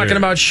also talking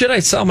about, should I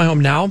sell my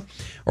home now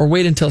or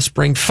wait until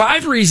spring?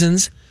 5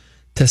 reasons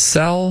to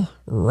sell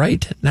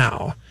right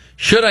now.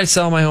 Should I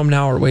sell my home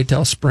now or wait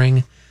till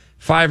spring?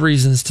 5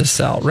 reasons to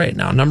sell right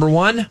now. Number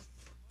 1,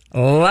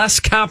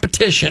 less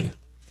competition.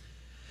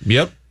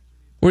 Yep.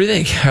 What do you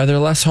think? Are there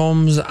less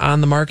homes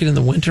on the market in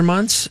the winter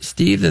months,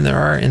 Steve, than there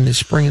are in the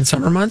spring and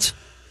summer months?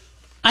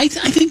 I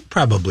think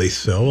probably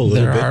so, a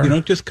little There bit.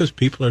 are. Just because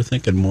people are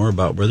thinking more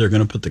about where they're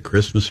going to put the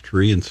Christmas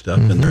tree and stuff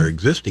in their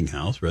existing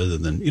house rather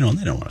than, they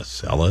don't want to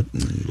sell it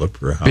and look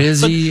for a house.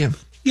 Busy.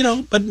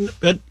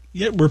 But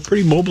yeah, we're a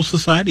pretty mobile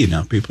society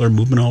now. People are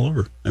moving all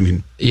over.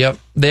 Yep,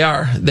 they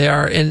are.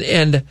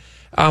 And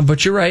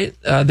but you're right.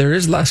 There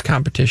is less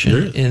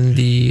competition in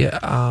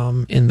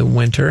the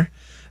winter.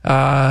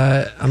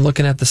 I'm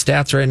looking at the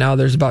stats right now.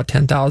 There's about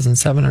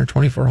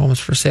 10,724 homes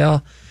for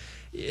sale.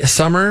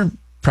 Summer,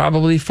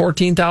 probably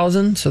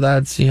 14,000. So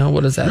that's,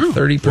 what is that?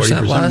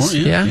 30% less.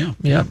 More, yeah.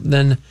 Yep.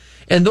 Then,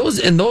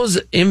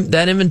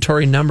 that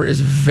inventory number is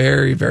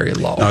very, very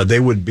low. They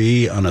would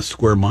be on a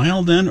square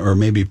mile then, or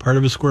maybe part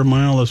of a square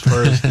mile as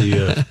far as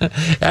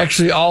the.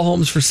 Actually, all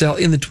homes for sale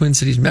in the Twin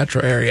Cities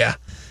metro area.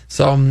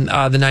 So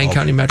the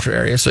 9-county metro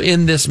area. So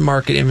in this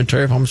market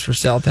inventory of homes for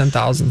sale,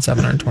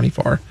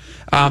 10,724.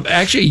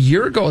 Actually, a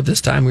year ago at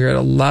this time, we were at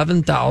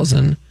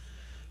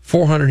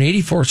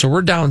 11,484. So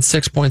we're down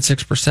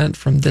 6.6%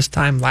 from this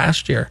time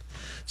last year.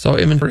 So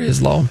inventory is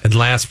low. And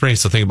last spring,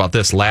 so think about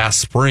this. Last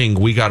spring,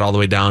 we got all the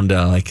way down to,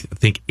 I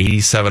think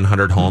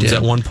 8,700 homes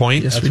at one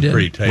point. Yes, we did.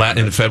 Pretty tight.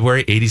 In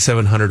February,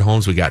 8,700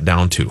 homes we got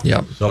down to.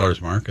 Yep.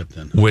 Seller's market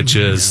then. Which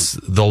is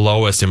the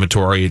lowest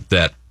inventory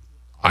that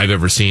I've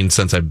ever seen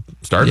since I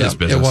started this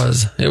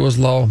business. It was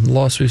low,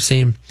 lowest we've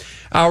seen.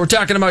 We're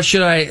talking about,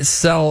 should I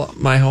sell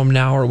my home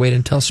now or wait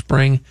until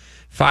spring?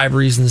 5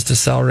 reasons to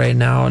sell right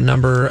now.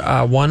 Number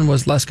 1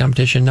 was less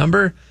competition.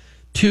 Number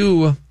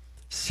 2,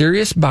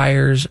 serious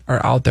buyers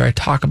are out there. I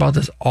talk about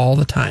this all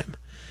the time.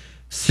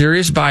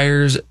 Serious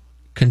buyers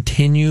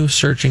continue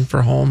searching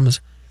for homes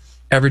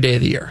every day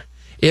of the year.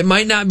 It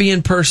might not be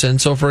in person.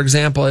 So, for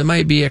example, it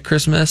might be at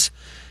Christmas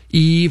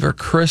Eve or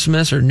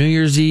Christmas or New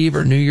Year's Eve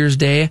or New Year's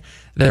Day.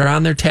 They're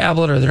on their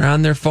tablet or they're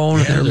on their phone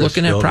and they're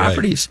looking at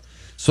properties. Right.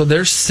 So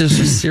there's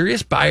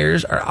serious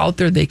buyers are out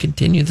there. They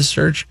continue the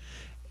search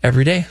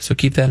every day. So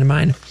keep that in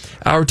mind.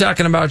 We're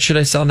talking about, should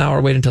I sell now or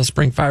wait until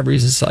spring? 5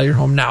 reasons to sell your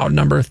home now.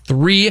 Number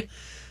 3,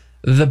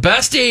 the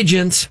best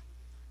agents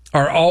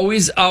are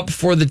always up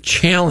for the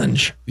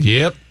challenge.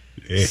 Yep.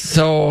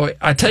 So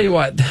I tell you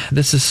what,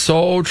 this is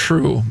so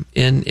true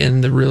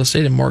in the real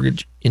estate and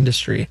mortgage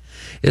industry,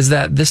 is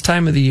that this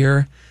time of the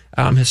year,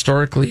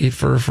 historically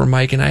for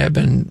Mike and I have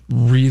been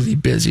really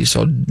busy.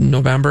 So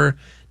November,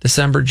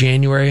 December,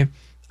 January,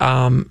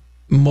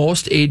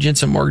 most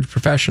agents and mortgage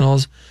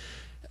professionals,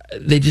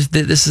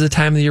 this is a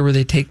time of the year where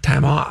they take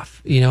time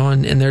off,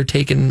 and they're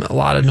taking a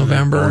lot of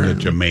November. They're going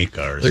to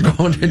Jamaica or they're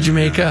going to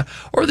Jamaica,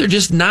 or they're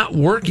just not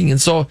working.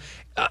 And so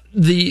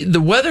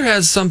the weather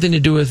has something to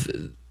do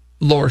with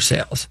lower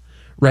sales,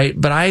 right?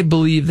 But I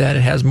believe that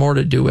it has more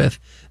to do with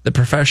the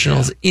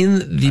professionals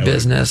in the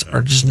business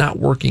are just not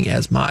working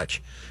as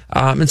much.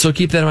 And so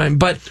keep that in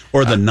mind.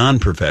 Or the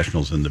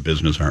non-professionals in the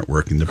business aren't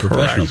working. The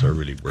professionals are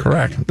really working.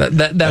 Correct.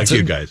 That's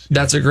you guys.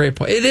 That's a great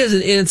point. It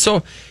is. And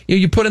so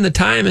you put in the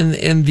time,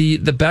 and the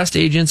best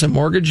agents and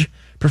mortgage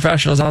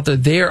professionals out there,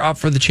 they are up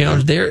for the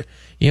challenge. They're,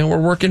 we're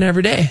working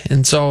every day.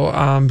 And so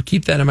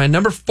keep that in mind.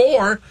 Number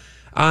 4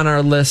 on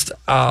our list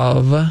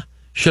of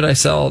should I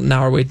sell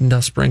now or wait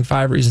until spring?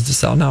 5 reasons to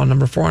sell now.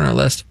 Number 4 on our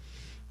list.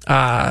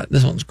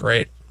 This one's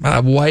great. My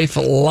wife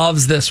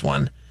loves this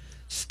one.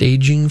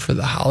 Staging for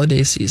the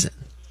holiday season.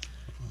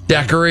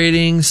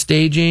 Decorating,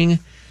 staging.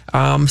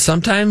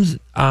 Sometimes,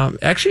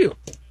 actually,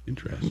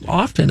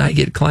 often I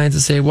get clients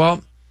that say,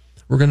 well,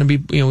 we're going to be,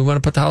 we want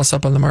to put the house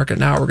up on the market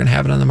now. We're going to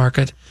have it on the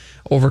market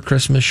over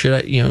Christmas.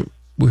 Should I,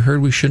 we heard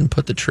we shouldn't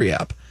put the tree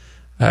up.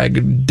 I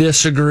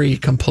disagree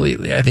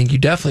completely. I think you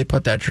definitely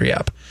put that tree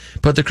up.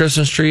 Put the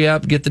Christmas tree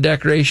up, get the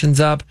decorations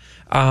up,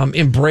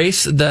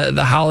 embrace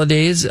the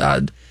holidays,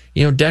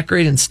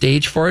 decorate and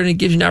stage for it, and it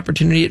gives you an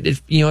opportunity.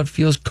 It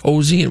feels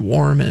cozy and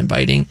warm and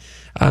inviting.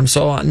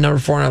 So number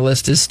 4 on our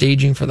list is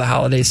staging for the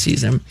holiday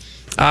season.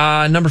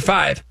 Number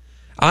 5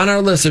 on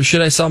our list of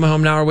should I sell my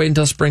home now or wait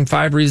until spring?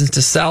 5 reasons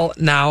to sell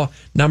now.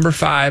 Number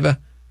 5,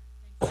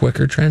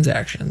 quicker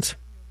transactions.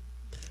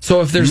 So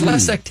if there's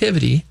less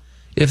activity,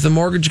 if the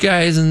mortgage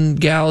guys and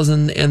gals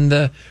and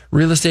the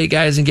real estate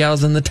guys and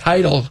gals and the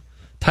title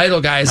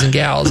guys and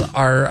gals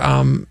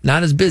are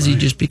not as busy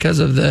just because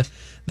of the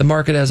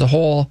market as a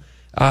whole,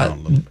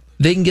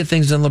 they can get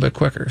things done a little bit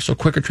quicker. So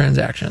quicker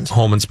transactions.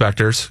 Home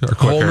inspectors are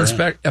quicker.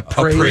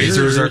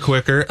 Appraisers are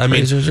quicker.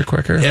 Appraisers are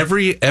quicker.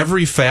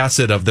 Every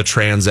facet of the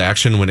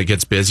transaction, when it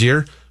gets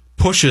busier,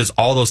 pushes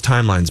all those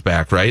timelines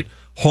back, right?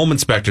 Home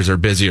inspectors are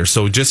busier.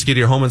 So just get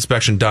your home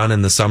inspection done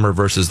in the summer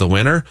versus the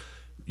winter,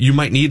 you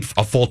might need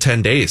a full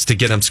 10 days to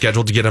get them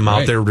scheduled, to get them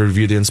out there to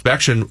review the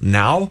inspection.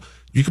 Now,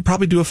 you could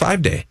probably do a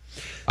 5-day.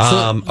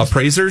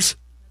 Appraisers,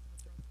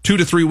 2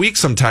 to 3 weeks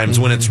sometimes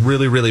when it's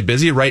really, really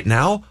busy. Right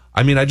now,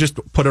 I just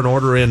put an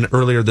order in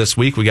earlier this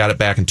week. We got it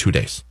back in 2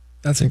 days.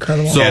 That's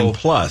incredible. So, and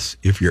plus,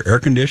 if your air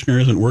conditioner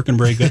isn't working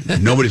very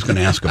good, nobody's going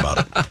to ask about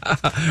it.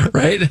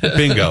 Right?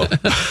 Bingo.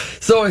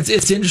 So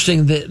it's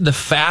interesting that the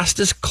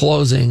fastest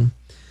closing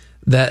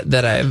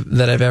that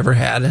I've ever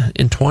had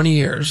in 20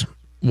 years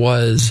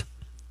was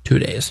 2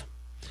 days.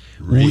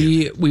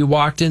 Really? We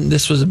walked in.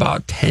 This was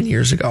about 10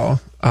 years ago.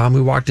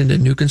 We walked into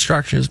new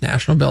construction, it was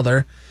National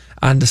Builder,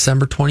 on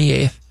December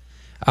 28th.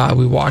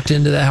 We walked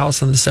into the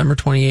house on December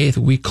 28th.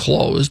 We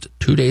closed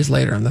 2 days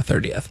later on the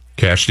 30th.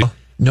 Cash deal?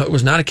 No, it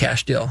was not a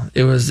cash deal.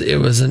 It was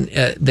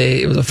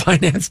a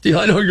finance deal.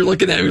 I know you're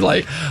looking at me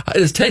like it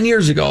was 10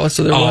 years ago,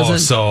 so there wasn't.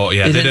 So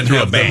yeah, they didn't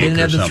have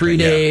the 3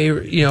 day.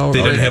 Yeah.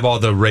 They didn't have all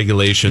the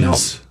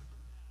regulations. No.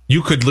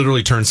 You could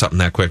literally turn something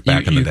that quick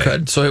back in the day. You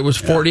could. So it was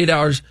 48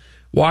 hours.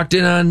 Walked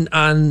in on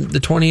the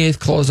 28th,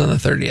 closed on the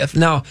 30th.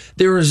 Now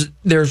there's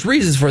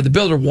reasons for it. The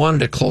builder wanted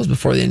to close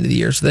before the end of the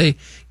year, so they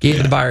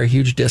gave the buyer a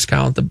huge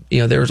discount.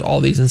 There was all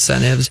these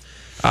incentives.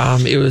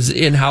 It was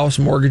in-house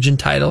mortgage and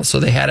title, so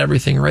they had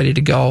everything ready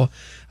to go.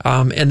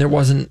 And there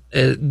wasn't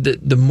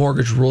the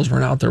mortgage rules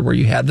weren't out there where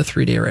you had the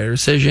 3 day right of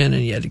rescission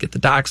and you had to get the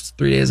docs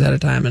 3 days ahead of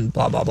time and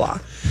blah blah blah.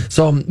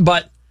 So,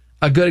 but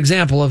a good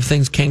example of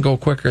things can go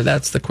quicker.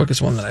 That's the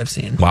quickest one that I've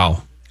seen.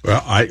 Wow.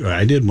 Well,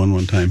 I did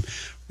one time.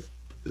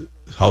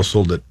 House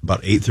sold at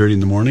about 8:30 in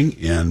the morning,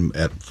 and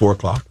at 4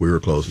 o'clock we were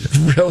closing.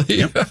 Really?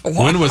 Yep.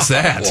 Wow. When was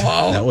that?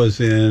 Wow. That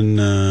was in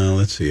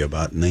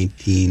about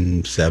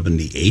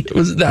 1978.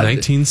 Was that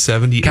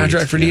 1978?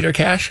 Contract for deed or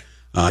cash?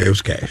 It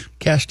was cash.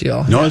 Cash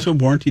deal. No, it was a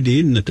warranty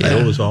deed, and the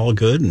title was all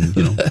good. And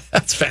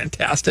That's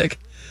fantastic.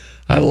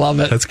 I love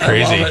it. That's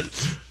crazy.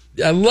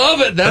 I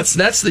love it. That's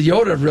the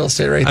Yoda of real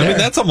estate right there. I mean,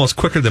 that's almost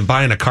quicker than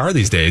buying a car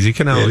these days. You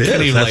can't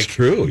even that's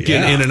true.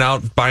 get in and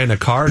out buying a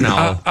car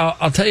now.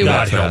 I'll tell you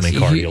what. Car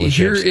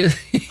dealerships.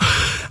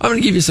 I'm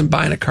going to give you some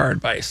buying a car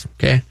advice.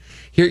 Okay,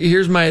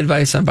 here's my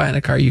advice on buying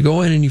a car. You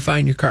go in and you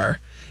find your car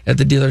at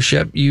the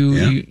dealership.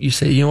 You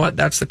say, you know what?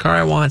 That's the car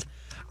I want.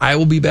 I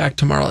will be back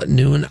tomorrow at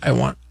noon. I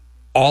want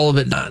all of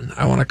it done.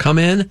 I want to come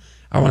in.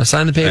 I want to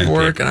sign the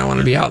paperwork, and I want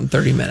to be out in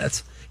 30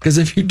 minutes. Because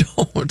if you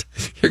don't,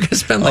 you're going to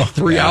spend like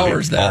 3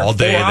 hours there. All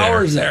day 4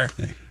 hours there.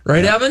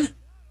 Right, Evan?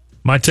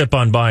 My tip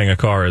on buying a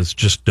car is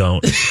just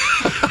don't.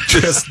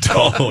 Just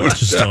don't.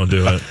 Just don't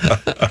do it.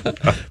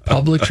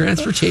 Public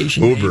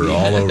transportation. Uber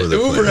all over the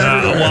place.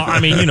 Well,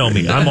 I mean, you know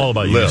me. I'm all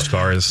about used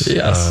cars.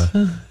 Yes.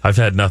 I've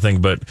had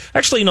nothing but...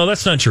 Actually, no,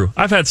 that's not true.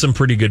 I've had some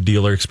pretty good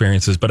dealer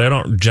experiences, but I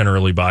don't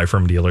generally buy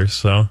from dealers,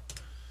 so...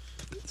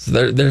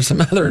 So there's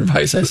some other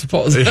advice, I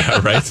suppose.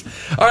 Yeah, right.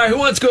 All right, who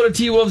wants to go to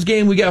T-Wolves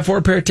game? We got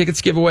 4 pair of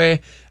tickets giveaway.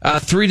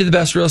 3 to the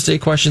best real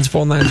estate questions.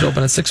 Phone lines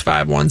open at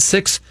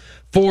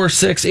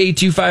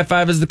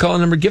 651-646-8255 is the call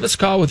number. Give us a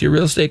call with your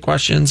real estate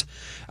questions.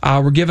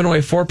 We're giving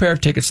away 4 pair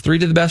of tickets, 3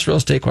 to the best real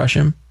estate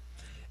question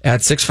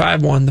at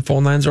 651. The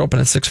phone lines are open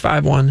at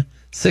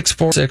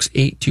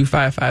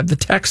 651-646-8255. The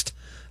text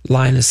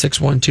line is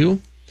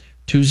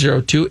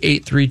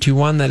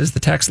 612-202-8321. That is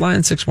the text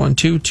line,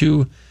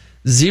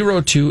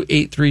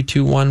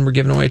 612-202-8321. We're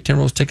giving away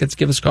Timberwolves tickets.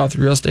 Give us a call with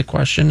the real estate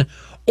question.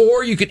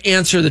 Or you could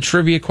answer the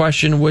trivia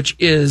question, which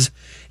is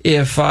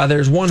if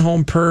there's one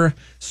home per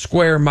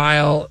square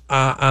mile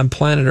on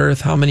planet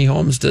Earth, how many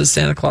homes does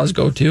Santa Claus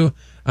go to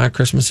on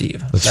Christmas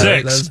Eve?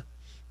 6.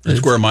 A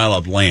square mile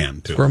of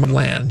land, too. Square mile of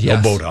land,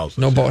 yes. No boathouses.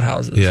 No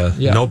boathouses.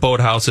 Yeah. No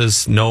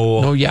boathouses,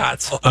 no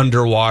yachts.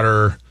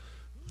 Underwater,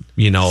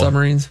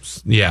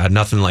 submarines. Yeah,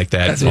 nothing like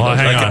that. Well,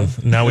 hang on.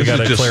 Now we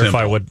got to clarify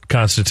simple. what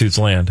constitutes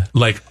land.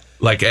 Like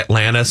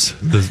Atlantis,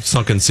 the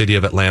sunken city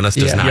of Atlantis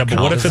does not but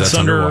count. what if it's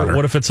underwater.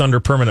 What if it's under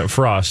permanent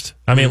frost?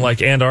 I mean,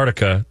 like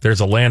Antarctica,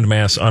 there's a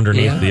landmass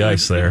underneath the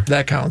ice there.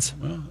 That counts.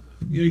 Well,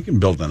 you can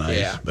build on ice.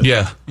 Yeah. But,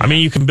 I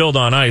mean, you can build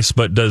on ice,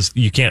 but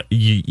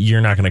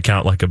you're not going to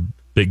count like a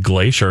big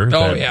glacier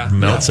that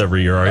melts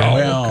every year, are you?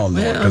 Well,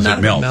 no, because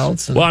it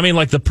melts. Well, I mean,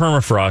 like the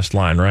permafrost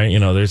line, right?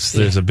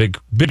 There's a big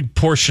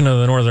portion of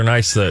the northern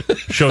ice that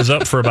shows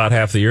up for about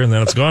half the year, and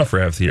then it's gone for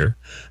half the year.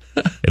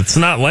 It's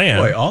not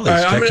land. Boy, all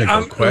these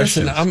technical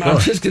questions. Listen,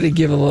 I'm just going to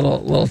give a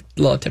little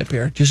tip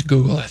here. Just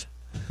Google it.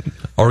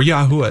 Or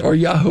Yahoo it.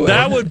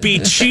 That would be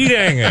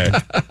cheating.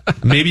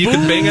 Maybe you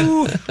could bang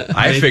it.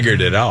 I figured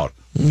it out.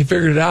 You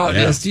figured it out.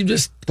 Yeah. Yes, you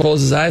just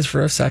close his eyes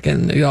for a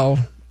second. It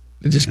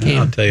just came.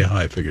 I'll tell you how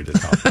I figured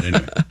it out. But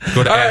anyway.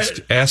 Go to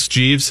Ask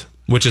Jeeves,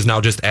 which is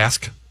now just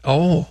Ask.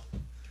 Oh.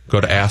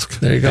 Go to ask.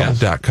 There you go.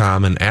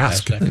 .com and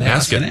ask.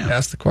 Ask it.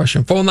 Ask the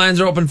question. Phone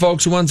lines are open,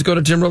 folks. Who wants to go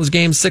to Timberwolves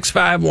game?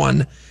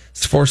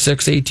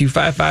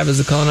 651-646-8255 is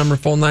the call number.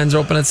 Phone lines are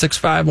open at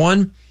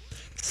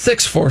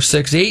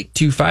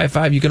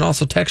 651-646-8255. You can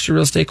also text your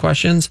real estate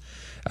questions.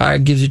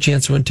 It gives you a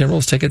chance to win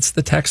Timberwolves tickets.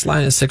 The text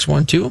line is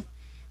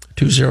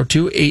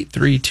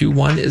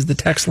 612-202-8321 is the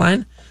text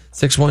line.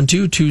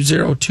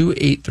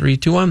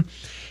 612-202-8321.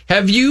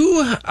 Have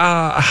you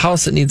a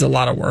house that needs a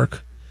lot of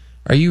work?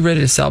 Are you ready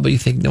to sell, but you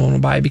think no one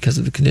will buy because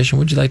of the condition?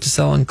 Would you like to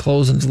sell and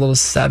close in as little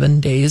as 7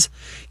 days?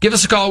 Give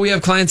us a call. We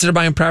have clients that are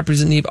buying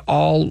properties that need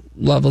all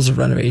levels of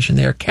renovation.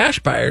 They are cash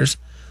buyers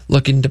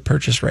looking to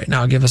purchase right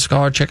now. Give us a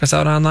call or check us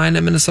out online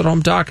at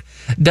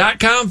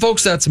MinnesotaHometalk.com.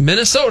 Folks, that's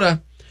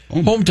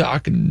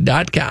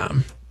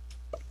MinnesotaHometalk.com.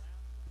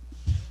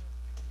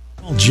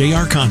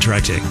 JR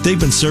Contracting. They've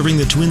been serving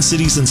the Twin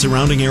Cities and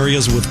surrounding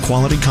areas with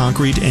quality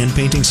concrete and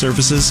painting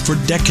services for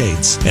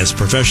decades. As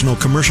professional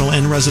commercial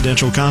and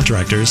residential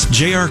contractors,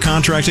 JR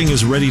Contracting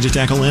is ready to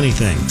tackle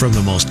anything from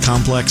the most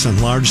complex and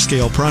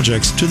large-scale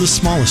projects to the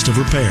smallest of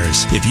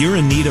repairs. If you're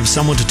in need of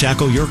someone to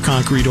tackle your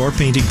concrete or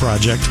painting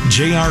project,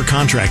 JR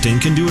Contracting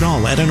can do it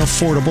all at an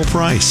affordable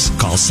price.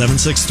 Call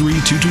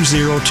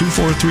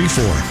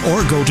 763-220-2434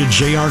 or go to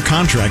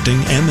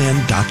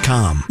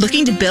jrcontractingmn.com.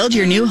 Looking to build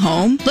your new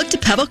home? Look to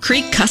Pebble Creek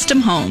Custom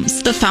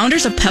Homes. The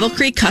founders of Pebble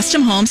Creek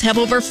Custom Homes have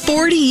over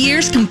 40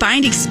 years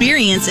combined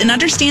experience and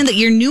understand that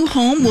your new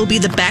home will be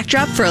the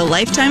backdrop for a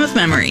lifetime of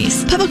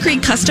memories. Pebble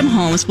Creek Custom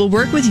Homes will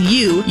work with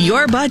you,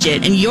 your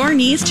budget, and your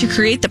needs to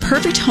create the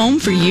perfect home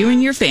for you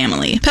and your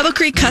family. Pebble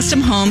Creek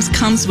Custom Homes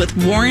comes with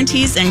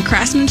warranties and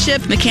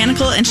craftsmanship,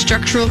 mechanical, and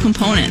structural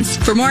components.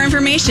 For more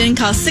information,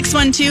 call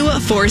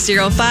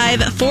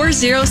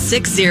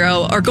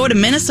 612-405-4060 or go to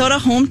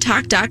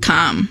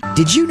MinnesotaHometalk.com.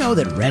 Did you know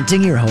that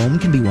renting your home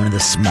can be one of the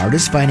smartest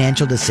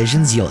financial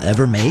decisions you'll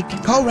ever make?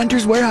 Call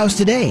Renters Warehouse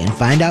today and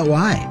find out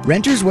why.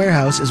 Renters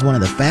Warehouse is one of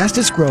the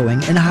fastest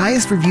growing and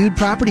highest reviewed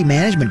property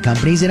management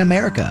companies in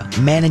America.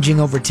 Managing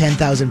over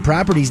 10,000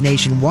 properties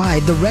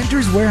nationwide, the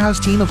Renters Warehouse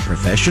team of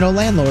professional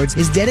landlords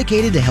is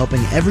dedicated to helping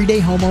everyday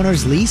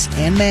homeowners lease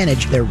and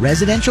manage their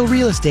residential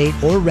real estate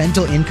or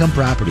rental income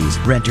properties.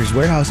 Renters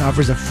Warehouse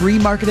offers a free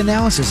market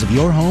analysis of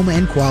your home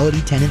and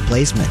quality tenant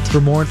placement.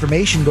 For more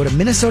information, go to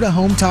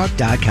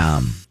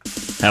MinnesotaHometalk.com.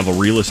 Have a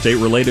real estate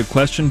related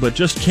question but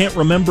just can't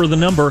remember the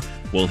number?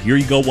 Well, here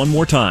you go one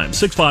more time.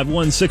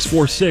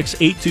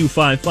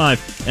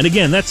 651-646-8255. And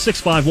again, that's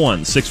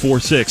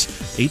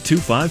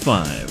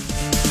 651-646-8255.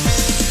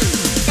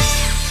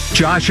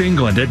 Josh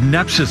England at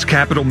Nepsis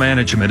Capital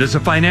Management is a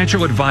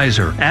financial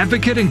advisor,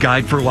 advocate, and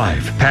guide for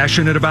life.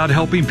 Passionate about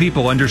helping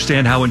people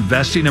understand how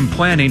investing and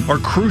planning are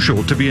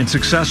crucial to being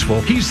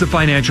successful. He's the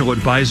financial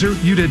advisor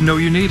you didn't know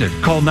you needed.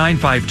 Call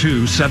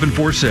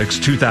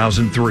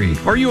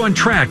 952-746-2003. Are you on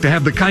track to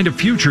have the kind of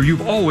future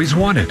you've always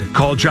wanted?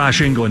 Call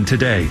Josh England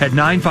today at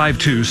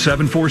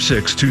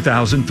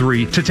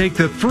 952-746-2003 to take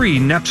the free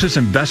Nepsis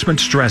investment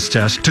stress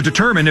test to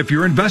determine if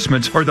your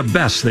investments are the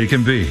best they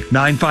can be.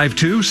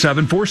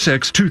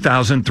 952-746-2003.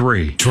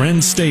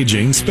 Trend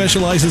Staging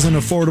specializes in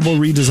affordable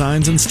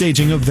redesigns and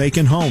staging of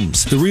vacant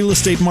homes. The real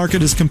estate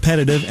market is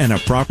competitive, and a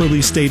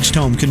properly staged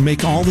home can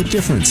make all the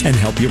difference and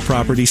help your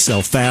property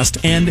sell fast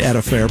and at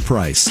a fair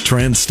price.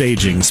 Trend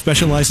Staging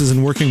specializes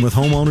in working with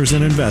homeowners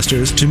and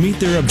investors to meet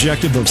their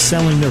objective of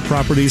selling their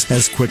properties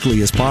as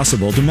quickly as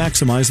possible to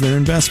maximize their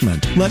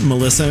investment. Let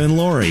Melissa and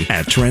Lori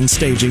at Trend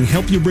Staging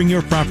help you bring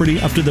your property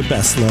up to the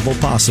best level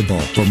possible.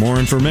 For more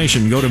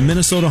information, go to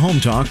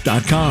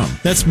MinnesotaHometalk.com.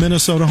 That's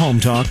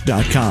MinnesotaHometalk.com.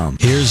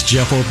 Here's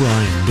Jeff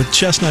O'Brien with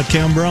Chestnut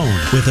Cambrone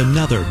with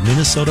another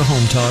Minnesota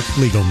Home Talk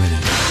Legal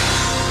Minute.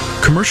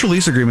 Commercial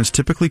lease agreements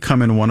typically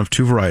come in one of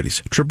two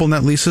varieties, triple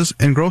net leases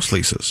and gross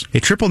leases. A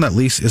triple net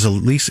lease is a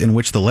lease in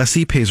which the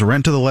lessee pays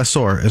rent to the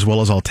lessor as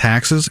well as all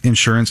taxes,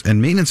 insurance,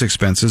 and maintenance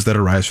expenses that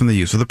arise from the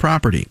use of the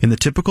property. In the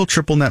typical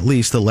triple net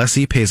lease, the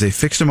lessee pays a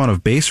fixed amount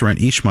of base rent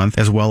each month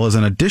as well as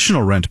an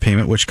additional rent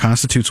payment which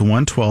constitutes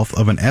 1/12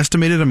 of an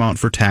estimated amount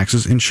for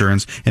taxes,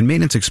 insurance, and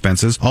maintenance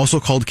expenses, also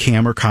called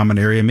CAM or common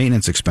area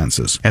maintenance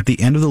expenses. At the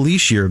end of the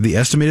lease year, the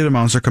estimated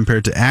amounts are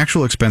compared to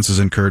actual expenses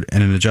incurred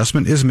and an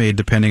adjustment is made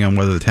depending on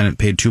whether the tenant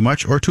paid too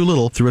much or too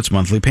little through its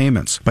monthly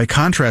payments. By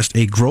contrast,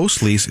 a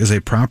gross lease is a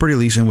property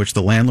lease in which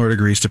the landlord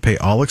agrees to pay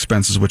all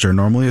expenses which are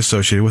normally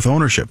associated with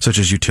ownership, such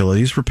as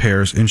utilities,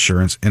 repairs,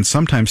 insurance, and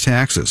sometimes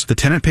taxes. The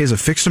tenant pays a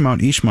fixed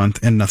amount each month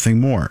and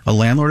nothing more. A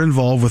landlord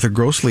involved with a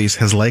gross lease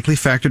has likely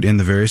factored in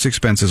the various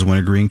expenses when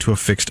agreeing to a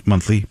fixed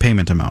monthly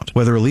payment amount.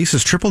 Whether a lease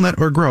is triple net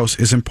or gross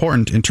is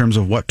important in terms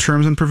of what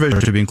terms and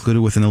provisions are to be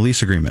included within the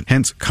lease agreement.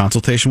 Hence,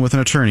 consultation with an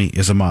attorney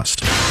is a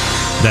must.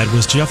 That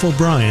was Jeff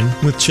O'Brien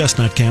with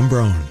Chestnut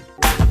Cambrone.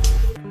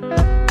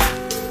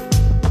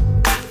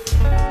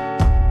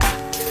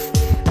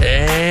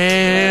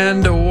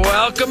 And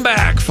welcome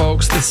back,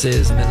 folks. This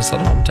is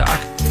Minnesota Home Talk.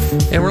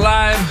 And we're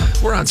live.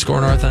 We're on Score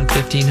North on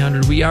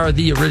 1500. We are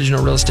the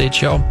original real estate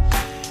show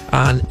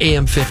on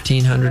AM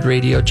 1500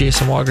 radio.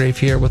 Jason Walgrave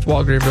here with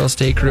Walgrave Real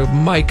Estate Group.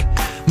 Mike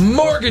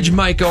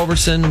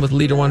Ouverson with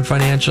Leader One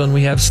Financial. And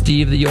we have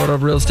Steve, the Yoda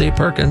of Real Estate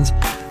Perkins,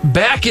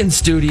 back in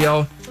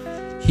studio.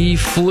 He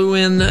flew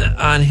in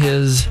on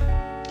his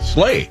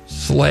sleigh.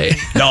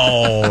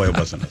 No, it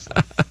wasn't a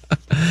sleigh.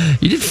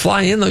 You did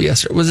fly in, though,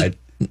 yesterday. Was it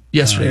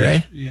yesterday,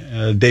 right?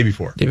 Yeah, day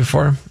before. Day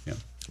before? Yeah.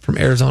 From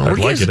Arizona. I'd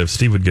like it if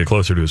Steve would get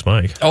closer to his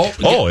mic.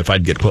 If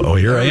I'd get close. Oh,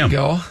 here I am.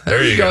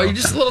 There you go. You're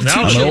just a little too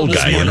now chill. I'm an old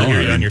guy, you know.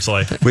 On your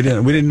sleigh. We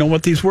didn't know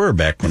what these were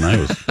back when I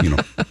was,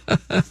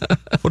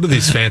 What are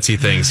these fancy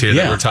things here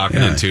that we're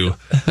talking into?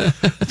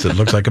 It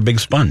looks like a big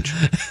sponge.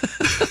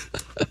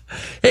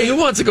 Hey, who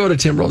wants to go to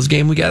Timberwolves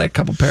game? We got a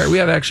couple pair. We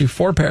have actually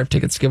 4 pair of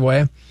tickets to give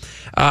away.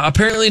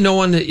 Apparently, no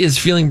one is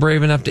feeling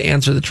brave enough to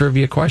answer the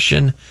trivia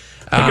question.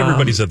 I think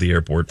everybody's at the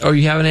airport. Oh,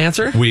 you have an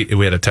answer? We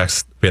had a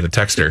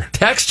texter.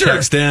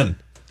 Text in.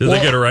 Did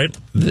they get it right?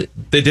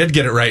 They did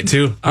get it right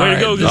too. Way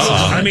to go!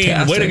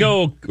 Way to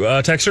go,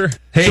 texter.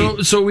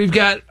 Hey, so we've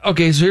got so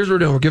here's what we're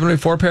doing. We're giving away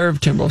 4 pair of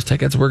Timberwolves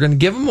tickets. We're going to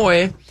give them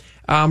away.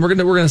 We're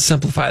gonna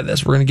simplify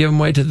this. We're gonna give them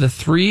away to the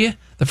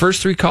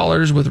first 3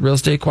 callers with real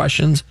estate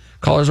questions,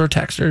 callers or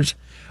texters,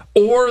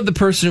 or the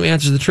person who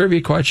answers the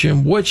trivia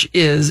question, which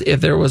is if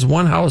there was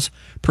one house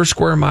per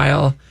square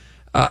mile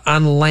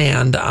on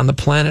land on the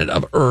planet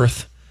of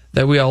Earth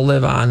that we all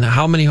live on,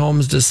 how many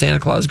homes does Santa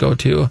Claus go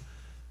to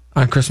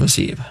on Christmas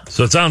Eve?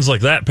 So it sounds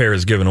like that pair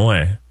is given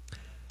away.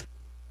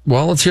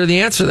 Well, let's hear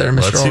the answer there,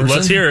 Mr. Ouverson.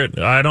 Let's hear it.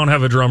 I don't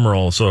have a drum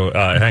roll, so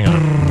hang on.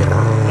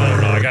 I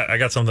don't know. I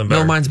got something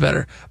better. No, mine's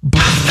better.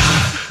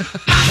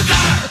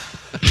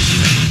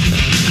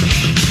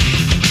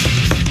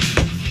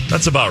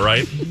 That's about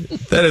right.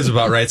 That is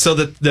about right. So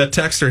the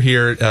texter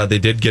here, they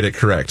did get it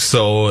correct.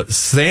 So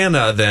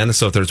Santa then,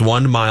 so if there's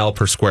 1 mile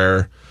per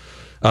square,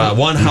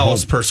 1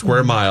 house per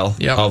square mile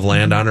of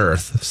land on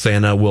Earth,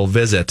 Santa will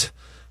visit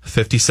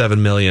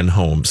 57 million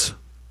homes.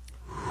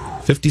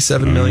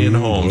 57 million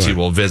homes he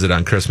will visit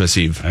on Christmas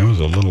Eve. I was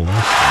a little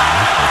less.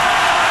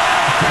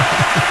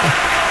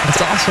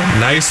 That's awesome.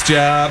 Nice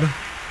job.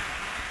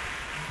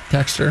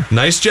 Texter.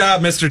 Nice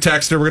job, Mr.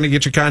 Texter. We're going to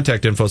get your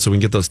contact info so we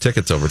can get those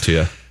tickets over to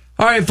you.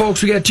 All right,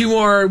 folks, we got 2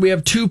 more. We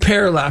have 2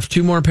 pair left.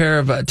 2 more pair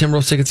of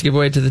Timberwolves tickets to give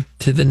away to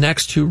the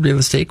next 2 real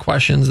estate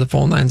questions. The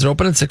phone lines are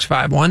open at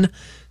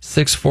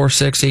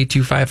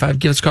 651-646-8255.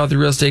 Give us a call with the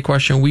real estate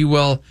question. We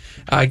will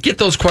get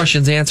those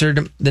questions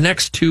answered. The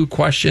next 2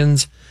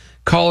 questions,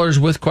 callers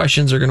with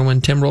questions are going to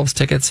win Timberwolves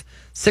tickets.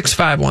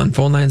 651.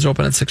 Phone lines are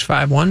open at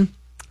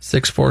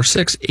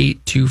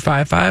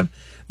 651-646-8255.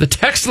 The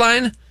text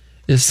line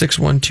is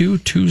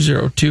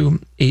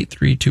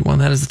 612-202-8321.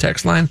 That is the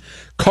text line.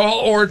 Call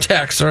or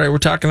text. All right, we're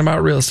talking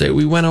about real estate.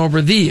 We went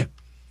over the,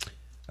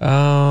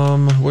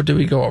 what did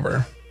we go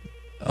over?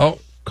 Oh,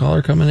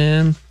 caller coming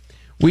in.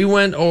 We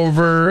went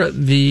over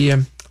the,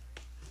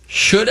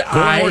 should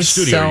I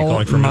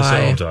sell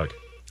my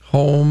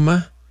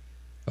home?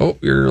 Oh,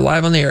 you're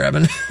live on the air,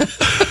 Evan.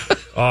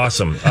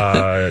 Awesome.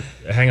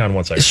 Hang on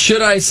one second.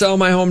 Should I sell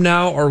my home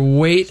now or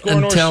wait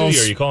until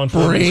spring? Are you calling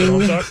for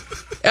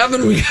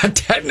Evan, we got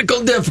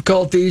technical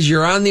difficulties.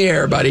 You're on the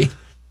air, buddy.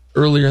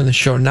 Earlier in the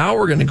show. Now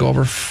we're going to go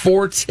over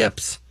 4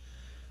 tips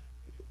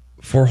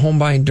for home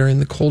buying during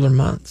the colder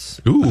months.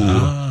 Ooh.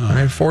 All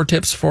right, 4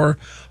 tips for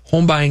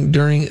home buying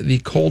during the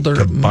colder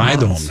months. To buy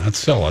the home, not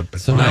sell it. But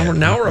so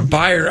now we're a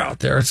buyer out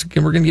there.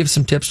 We're going to give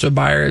some tips to a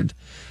buyer.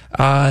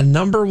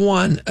 Number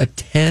 1,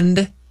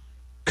 attend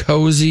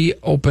cozy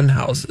open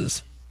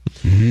houses.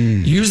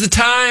 Use the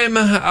time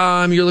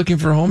you're looking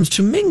for homes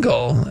to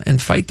mingle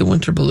and fight the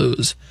winter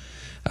blues.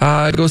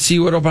 Go see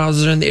what open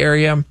houses are in the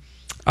area.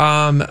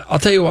 I'll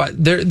tell you what,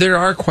 there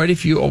are quite a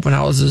few open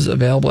houses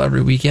available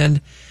every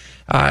weekend.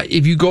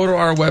 If you go to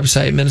our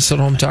website,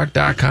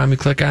 MinnesotaHometalk.com, you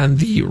click on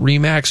the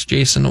Remax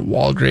Jason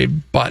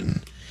Walgrave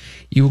button.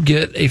 You will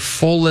get a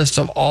full list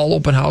of all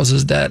open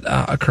houses that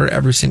occur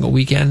every single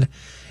weekend,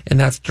 and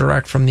that's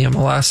direct from the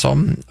MLS. So,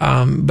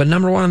 but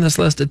number 1 on this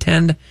list,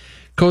 attend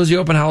cozy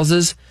open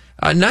houses.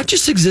 Not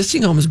just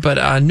existing homes,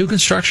 but new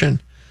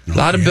construction. A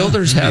lot of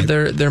builders have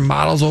their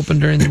models open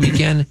during the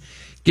weekend.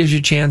 Gives you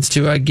a chance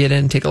to get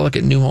in, take a look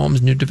at new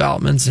homes, new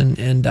developments,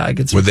 and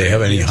get some. Would they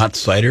have any hot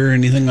cider or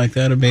anything like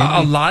that? Maybe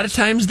a lot of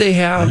times they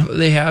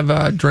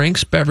have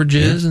drinks,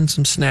 beverages, and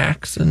some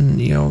snacks.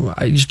 And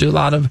I used to do a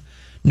lot of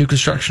new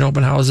construction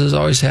open houses.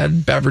 Always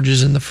had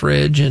beverages in the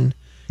fridge and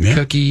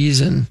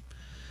cookies and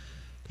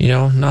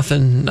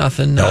nothing.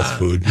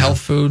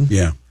 Health food.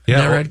 Yeah.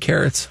 Never had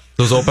carrots.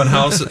 Those open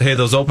houses. Hey,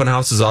 those open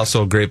houses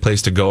also a great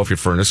place to go if your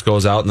furnace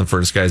goes out and the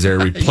furnace guy's there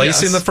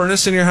replacing the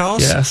furnace in your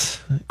house.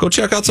 Yes, go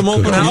check out some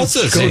open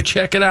houses. Go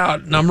check it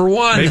out. Number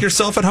 1, make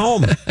yourself at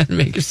home.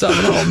 Make yourself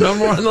at home.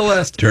 Number 1 on the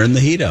list. Turn the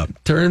heat up.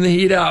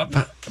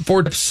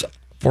 4 tips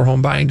for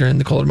home buying during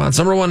the colder months.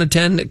 Number 1,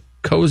 attend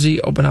cozy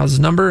open houses.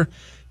 Number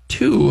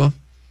 2,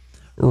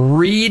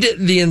 read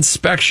the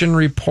inspection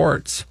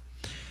reports.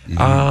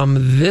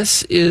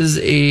 This is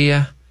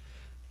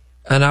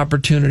an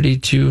opportunity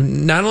to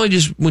not only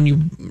just when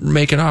you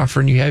make an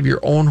offer and you have your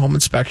own home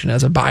inspection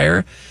as a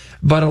buyer,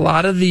 but a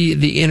lot of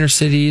the inner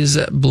cities,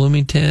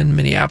 Bloomington,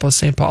 Minneapolis,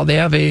 St. Paul, they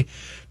have a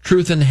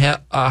truth in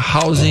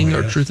housing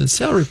or truth in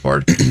sale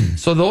report.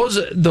 So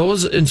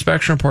those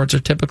inspection reports are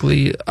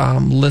typically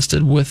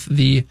listed with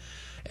the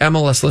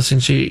MLS listing,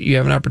 so you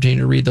have an opportunity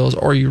to read those,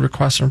 or you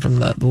request them from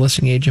the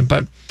listing agent.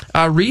 But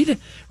read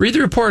the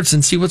reports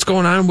and see what's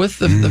going on with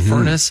the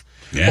furnace.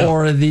 Yeah.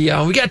 Or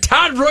we got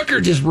Todd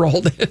Rooker just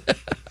rolled in.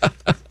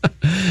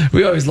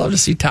 We always love to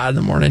see Todd in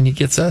the morning. He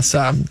gets us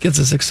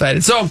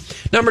excited. So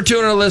number 2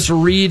 on our list,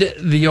 read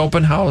the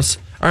open house.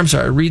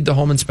 Read the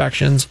home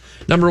inspections.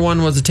 Number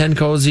 1 was attend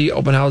cozy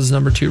open houses.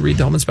 Number 2, read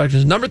the home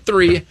inspections. Number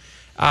 3,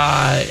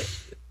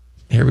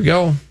 here we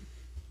go.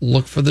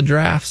 Look for the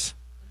drafts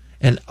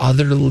and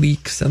other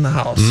leaks in the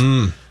house.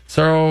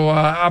 So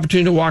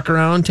opportunity to walk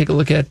around, take a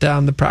look at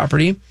the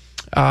property. You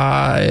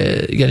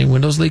got any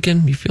windows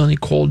leaking? You feel any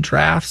cold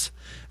drafts?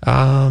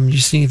 You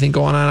see anything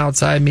going on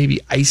outside? Maybe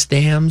ice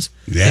dams,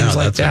 things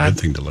like that's that. a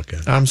good thing to look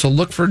at. So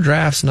look for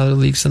drafts and other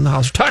leaks in the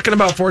house. We're talking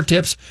about 4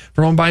 tips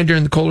for home buying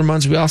during the colder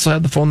months. We also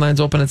have the phone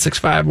lines open at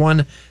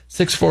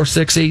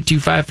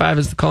 651-646-8255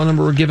 is the call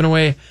number. We're giving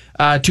away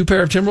 2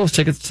 pair of Timberwolves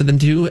tickets to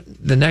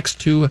the next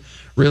 2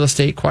 real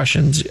estate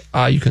questions.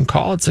 You can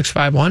call at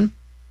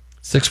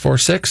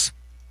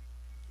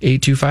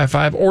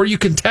 651-646-8255, or you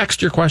can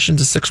text your question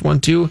to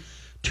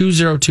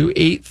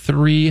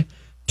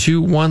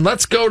 612-202-8321.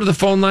 Let's go to the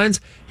phone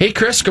lines. Hey,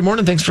 Chris, good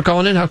morning. Thanks for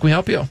calling in. How can we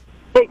help you?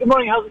 Hey, good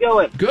morning. How's it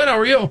going? Good. How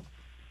are you?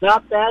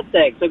 Not bad,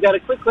 thanks. I've got a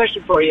quick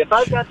question for you. If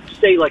I've got,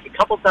 say, like a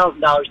couple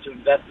 $1,000s to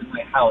invest in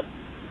my house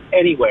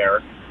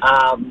anywhere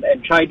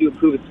and try to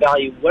improve its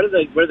value, what are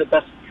the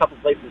best couple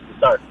places to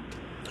start?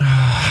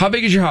 How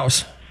big is your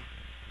house?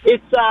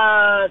 It's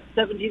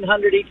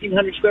 1,700,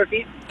 1,800 square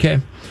feet. Okay.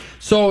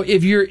 So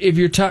if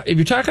you're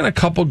talking a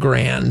couple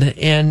grand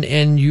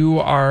and you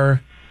are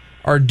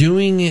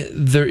doing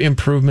the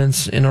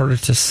improvements in order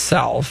to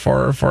sell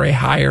for a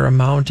higher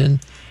amount in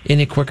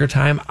a quicker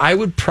time, I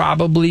would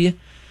probably put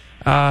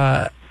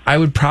that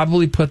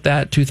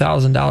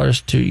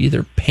 $2,000 to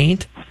either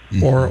paint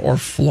or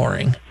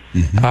flooring.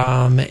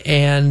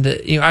 And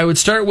I would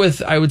start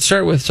with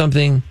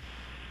something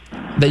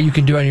that you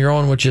can do on your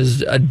own, which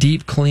is a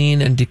deep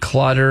clean and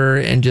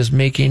declutter and just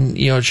making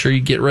sure you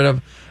get rid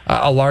of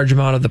a large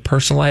amount of the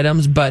personal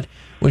items. But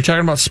when you're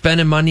talking about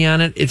spending money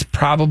on it, it's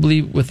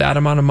probably with that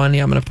amount of money,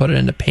 I'm going to put it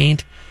into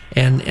paint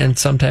and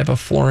some type of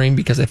flooring,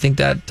 because I think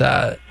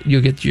that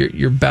you'll get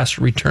your best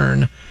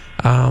return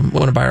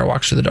when a buyer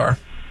walks through the door.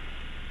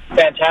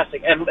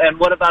 Fantastic. And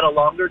what about a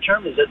longer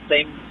term? Is it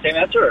same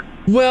answer?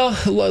 Well,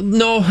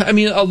 no. I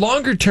mean, a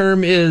longer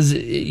term is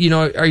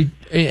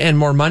and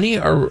more money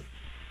or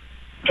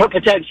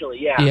potentially,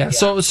 yeah.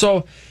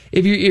 So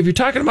if you're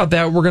talking about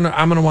that,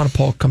 I'm gonna want to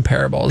pull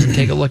comparables and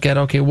take a look at,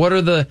 okay, what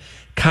are the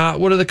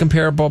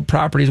comparable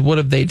properties? What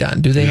have they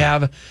done? Do they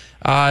have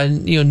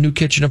new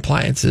kitchen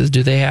appliances?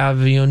 Do they have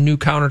new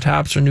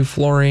countertops or new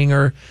flooring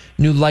or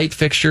new light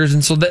fixtures?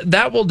 And so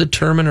that will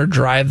determine or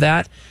drive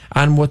that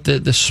on what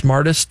the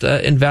smartest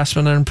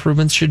investment and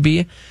improvements should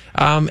be.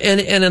 And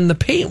in the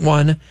paint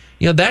one,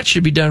 that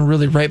should be done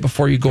really right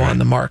before you go on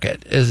the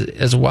market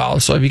as well.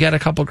 So if you got a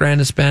couple grand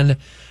to spend,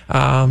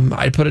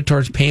 I'd put it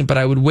towards paint, but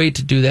I would wait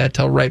to do that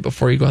till right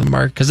before you go on the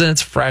market, because then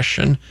it's fresh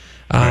and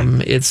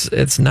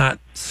it's not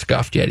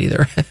scuffed yet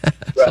either.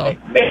 Right.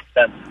 Makes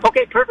sense.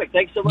 Okay, perfect.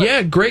 Thanks so much.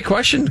 Yeah, great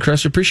question,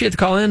 Chris. Appreciate the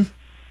call in.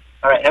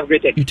 All right, have a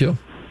great day. You too.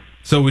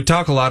 So we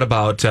talk a lot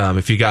about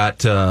if you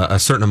got a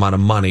certain amount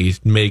of money,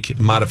 make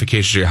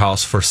modifications to your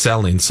house for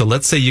selling. So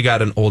let's say you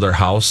got an older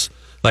house,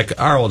 like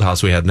our old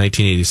house we had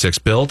 1986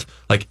 built,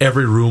 like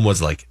every room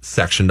was like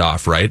sectioned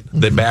off, right?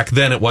 Back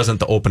then it wasn't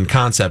the open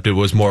concept. It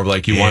was more of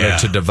like you wanted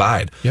to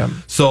divide. Yeah.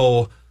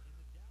 So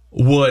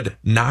would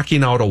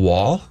knocking out a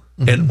wall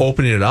and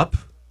opening it up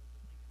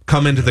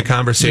come into the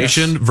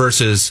conversation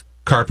versus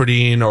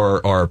carpeting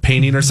or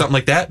painting or something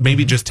like that?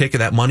 Maybe just taking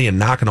that money and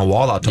knocking a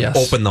wall out to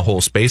open the whole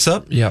space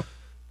up? Yep.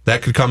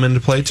 That could come into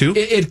play too?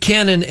 It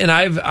can, and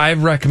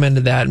I've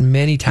recommended that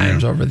many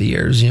times over the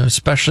years,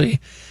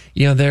 especially...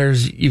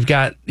 you've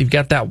got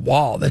that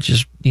wall that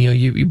just,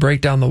 you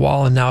break down the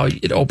wall and now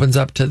it opens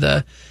up to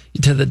the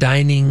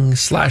dining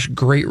 /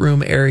 great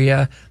room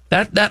area.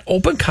 That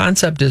open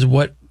concept is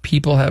what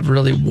people have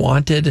really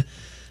wanted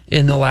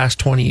in the last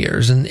 20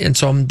 years. And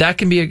so that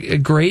can be a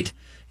great,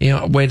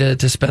 way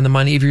to spend the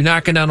money. If you're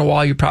knocking down a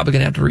wall, you're probably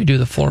going to have to redo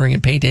the flooring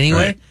and paint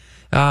anyway.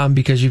 Right.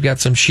 Because you've got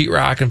some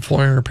sheetrock and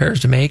flooring repairs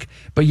to make.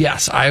 But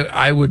yes,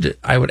 I would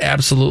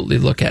absolutely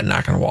look at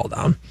knocking a wall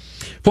down.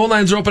 Phone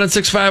lines are open at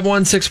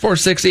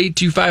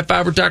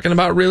 651-646-8255. We're talking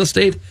about real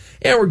estate,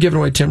 and we're giving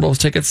away Timberwolves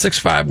tickets,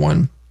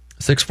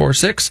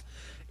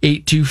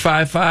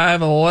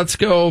 651-646-8255. Let's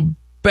go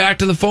back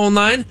to the phone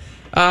line.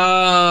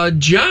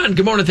 John,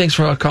 good morning. Thanks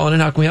for calling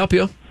in. How can we help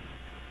you?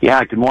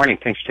 Yeah, good morning.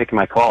 Thanks for taking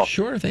my call.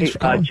 Sure, thanks for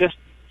calling. Just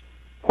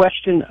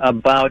question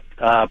about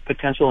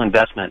potential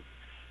investment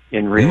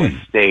in real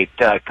estate.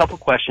 A couple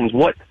questions.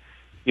 What's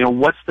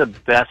the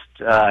best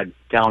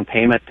down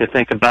payment to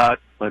think about?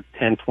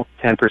 10%,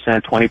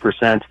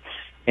 20%,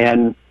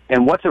 and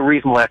what's a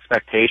reasonable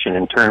expectation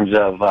in terms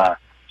of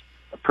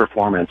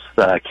performance,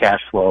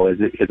 cash flow?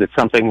 Is it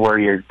something where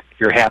you're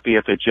happy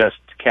if it just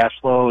cash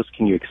flows?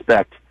 Can you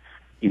expect,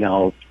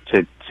 to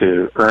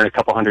earn a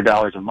couple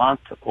 $100 a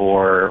month,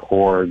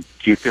 or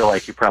do you feel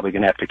like you're probably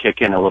going to have to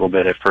kick in a little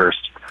bit at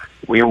first?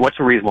 What's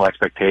a reasonable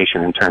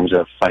expectation in terms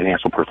of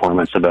financial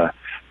performance of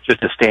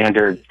just a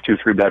standard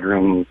 2-3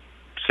 bedroom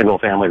single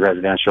family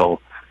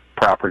residential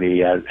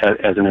property as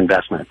an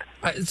investment?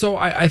 So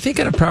I think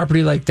at a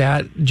property like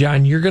that,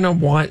 John, you're going to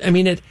want,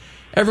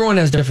 everyone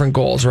has different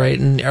goals, right?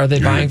 And are they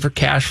buying for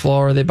cash flow?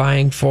 Are they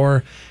buying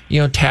for,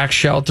 tax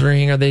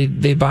sheltering? Are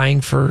they buying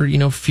for,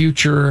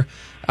 future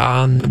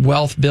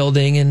wealth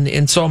building?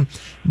 And so,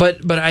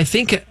 but I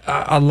think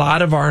a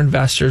lot of our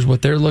investors,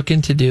 what they're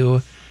looking to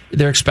do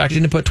they're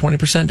expecting to put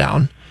 20%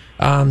 down.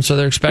 So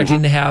they're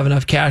expecting to have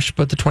enough cash to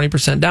put the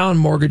 20% down,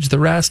 mortgage the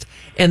rest,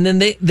 and then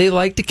they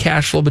like to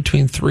cash flow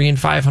between $300 and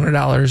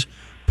 $500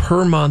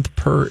 per month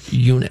per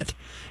unit.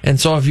 And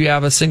so if you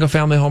have a single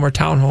family home or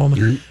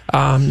townhome,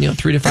 $300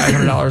 to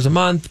 $500 a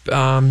month,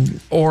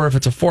 or if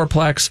it's a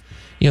fourplex,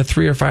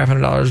 $300 or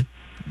 $500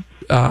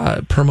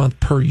 per month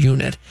per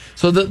unit.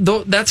 So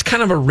that's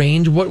kind of a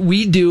range. What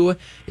we do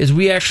is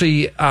we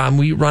actually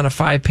we run a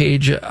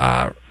 5-page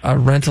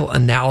rental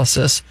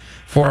analysis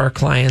for our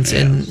clients,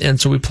 and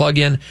so we plug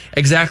in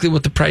exactly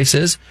what the price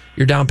is,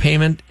 your down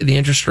payment, the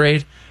interest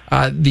rate,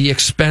 the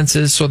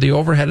expenses, so the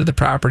overhead of the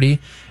property,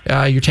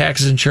 your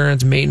taxes,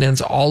 insurance,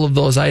 maintenance, all of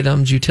those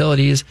items,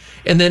 utilities,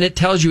 and then it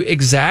tells you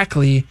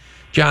exactly,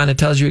 John,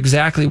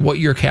 what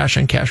your cash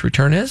on cash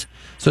return is.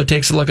 So it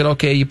takes a look at,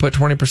 okay, you put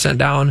 20%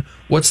 down,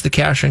 what's the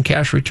cash on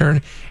cash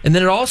return? And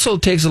then it also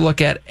takes a look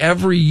at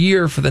every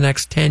year for the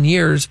next 10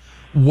 years,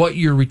 what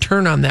your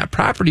return on that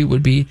property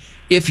would be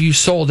if you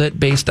sold it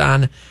based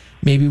on,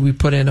 maybe we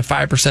put in a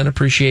 5%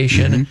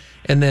 appreciation,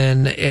 and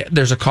then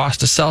there's a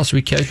cost to sell, so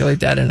we calculate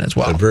that in as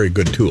well. It's a very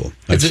good tool.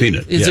 I've seen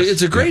it.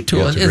 It's a great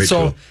tool. Yeah, and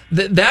so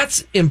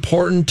that's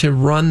important to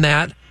run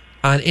that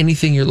on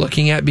anything you're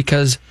looking at,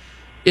 because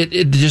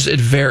it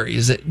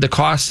varies. The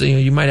cost,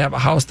 you might have a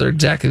house that are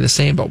exactly the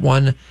same, but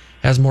one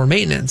has more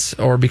maintenance,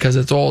 or because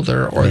it's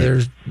older, or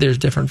there's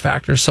different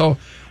factors. So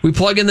we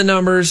plug in the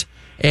numbers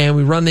and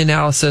we run the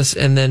analysis,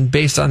 and then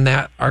based on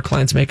that, our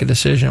clients make a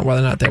decision on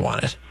whether or not they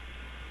want it.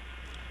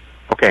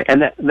 Okay,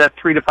 and that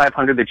 $300 to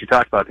 $500 that you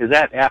talked about, is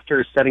that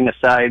after setting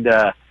aside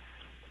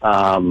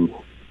some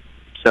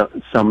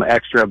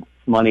extra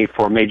money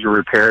for major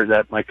repairs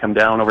that might come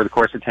down over the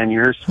course of 10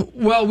 years?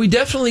 Well, we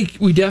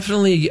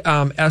definitely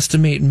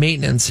estimate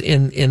maintenance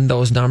in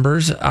those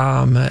numbers.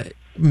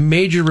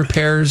 Major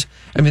repairs,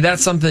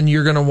 that's something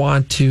you're going to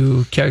want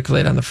to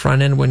calculate on the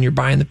front end when you're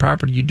buying the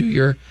property. You do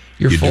your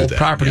full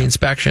property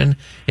inspection,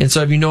 and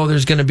so if you're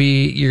going to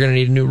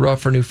need a new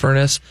roof or new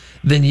furnace,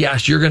 then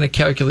yes, you're going to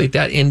calculate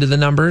that into the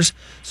numbers.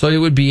 So it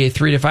would be a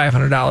 $300 to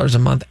 $500 a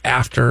month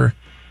after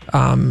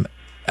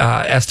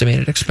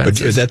estimated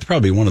expenses. But that's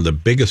probably one of the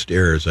biggest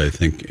errors, I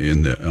think,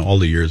 in all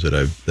the years that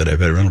I've had a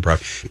rental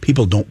property.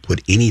 People don't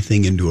put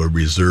anything into a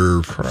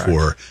reserve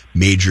for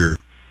major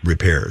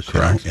repairs.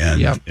 Correct.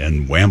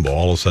 And whambo,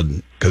 all of a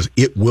sudden, because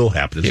it will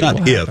happen. It's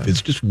not if,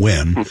 it's just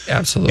when.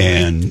 Absolutely.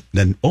 And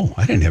then,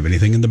 I didn't have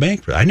anything in the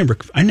bank. I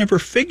never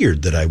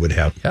figured that I would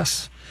have.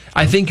 Yes.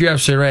 I think you're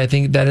absolutely right. I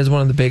think that is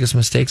one of the biggest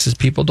mistakes, is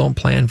people don't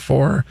plan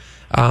for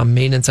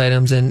maintenance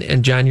items.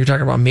 And John, you're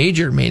talking about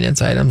major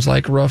maintenance items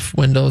like roof,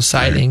 windows,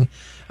 siding,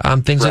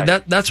 things like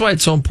that. That's why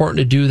it's so important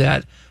to do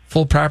that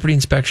full property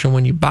inspection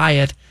when you buy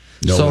it,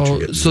 so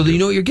that you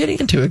know what you're getting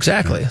into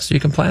exactly, so you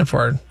can plan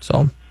for it.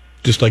 So.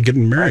 Just like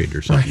getting married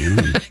or something.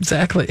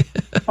 Exactly.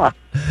 All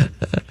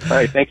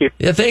right, thank you.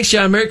 Yeah, thanks,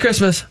 John. Merry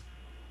Christmas.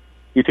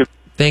 You too.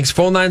 Thanks.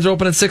 Phone lines are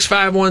open at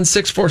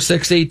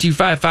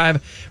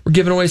 651-646-8255. We're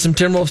giving away some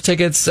Timberwolves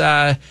tickets.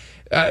 This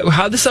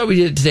is how we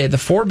did it today. The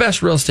 4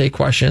 best real estate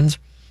questions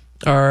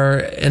are,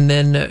 and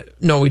then,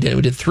 no, we didn't.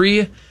 We did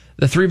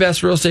the 3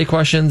 best real estate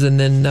questions, and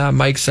then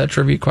Mike's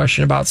trivia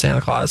question about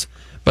Santa Claus.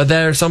 But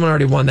someone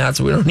already won that,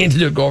 so we don't need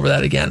to go over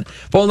that again.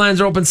 Phone lines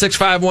are open,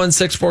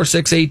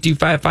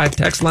 651-646-8255.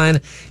 Text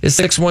line is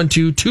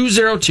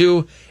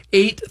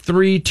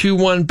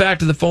 612-202-8321. Back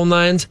to the phone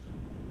lines.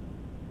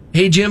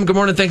 Hey, Jim, good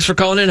morning. Thanks for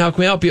calling in. How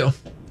can we help you?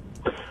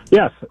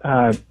 Yes.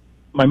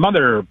 My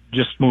mother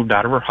just moved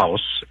out of her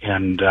house,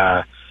 and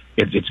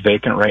it's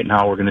vacant right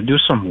now. We're going to do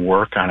some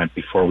work on it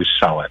before we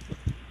sell it.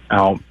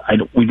 Now,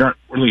 we aren't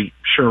really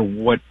sure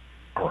what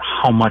or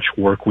how much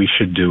work we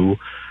should do.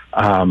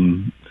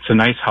 It's a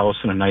nice house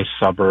in a nice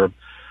suburb.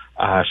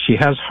 She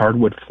has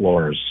hardwood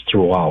floors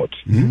throughout,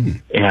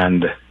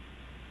 and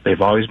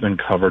they've always been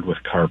covered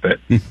with carpet.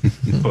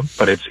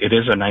 but it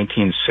is a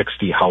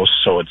 1960 house,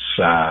 so it's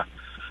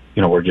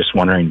we're just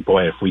wondering,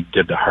 boy, if we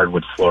did the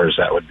hardwood floors,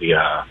 that would be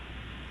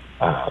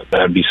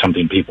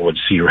something people would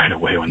see right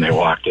away when they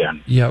walked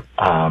in. Yep.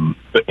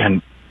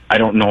 And I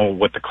don't know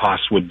what the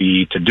cost would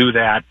be to do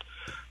that,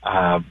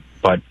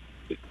 but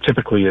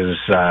typically is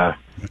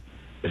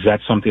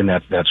that something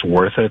that's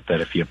worth it? That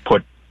if you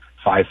put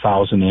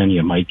 $5,000 in,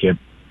 you might get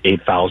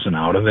 $8,000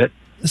 out of it?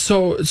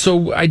 So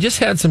I just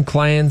had some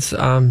clients,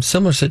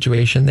 similar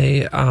situation.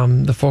 They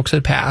the folks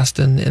had passed,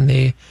 and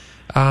they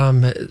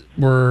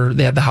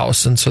had the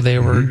house, and so they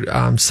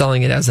were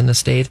selling it as an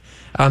estate.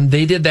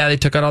 They did that. They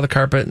took out all the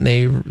carpet, and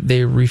they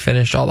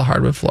refinished all the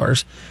hardwood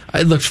floors.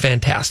 It looked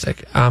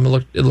fantastic.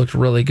 It looked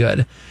really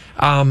good.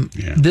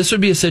 This would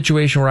be a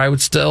situation where I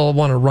would still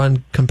want to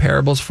run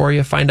comparables for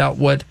you, find out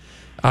what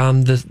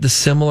the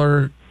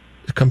similar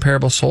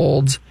comparable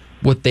solds,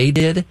 what they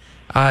did.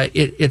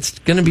 It's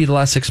going to be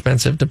less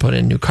expensive to put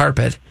in new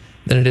carpet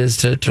than it is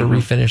to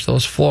refinish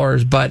those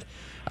floors. But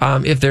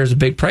if there's a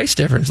big price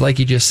difference, like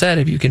you just said,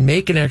 if you can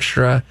make an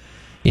extra,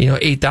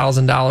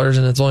 $8,000,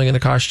 and it's only going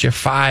to cost you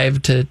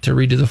 $5,000 to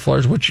redo the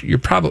floors, which you're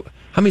probably,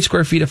 how many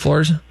square feet of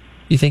floors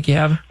you think you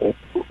have?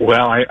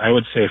 Well, I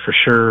would say for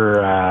sure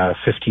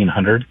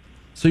 $1,500.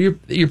 So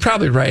you're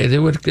probably right.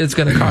 It's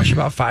going to cost you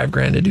about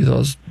 $5,000 to do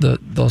those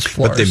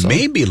floors. But they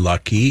may be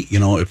lucky,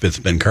 if it's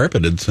been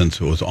carpeted since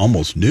it was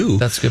almost new.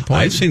 That's a good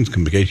point. I've seen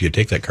some cases you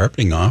take that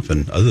carpeting off,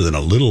 and other than a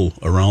little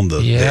around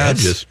the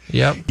edges,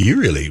 you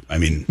really,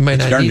 might it's not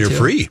darn need near to.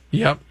 free.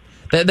 Yep.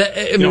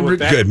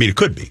 It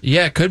could be.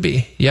 Yeah, it could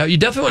be. Yeah, you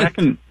definitely want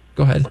to.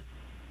 Go ahead.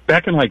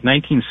 Back in like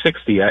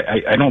 1960,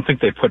 I don't think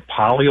they put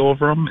poly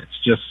over them.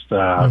 It's just,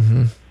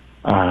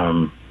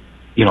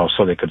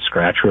 so they could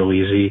scratch real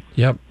easy.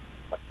 Yep.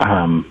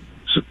 I'm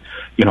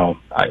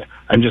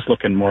just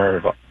looking more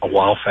of a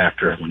wow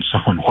factor when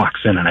someone walks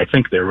in, and I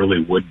think there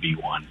really would be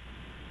one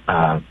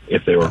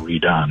if they were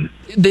redone.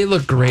 They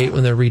look great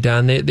when they're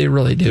redone. They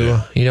really do.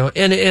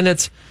 And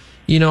it's,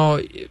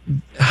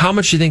 how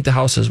much do you think the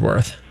house is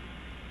worth?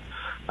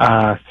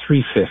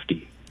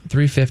 $350.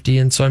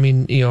 $350, and so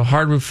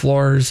hard roof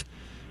floors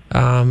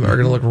are going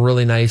to look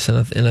really nice in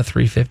a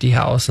 $350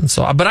 house, and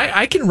so. But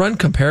I can run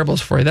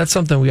comparables for you. That's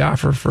something we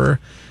offer for.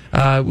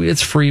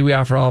 It's free. We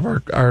offer all of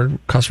our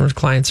customers,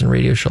 clients, and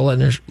radio show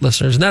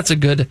listeners, and that's a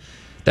good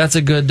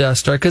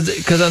start.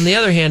 Because on the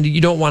other hand,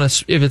 you don't want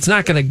to, if it's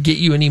not going to get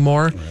you any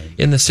more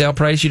in the sale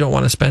price, you don't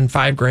want to spend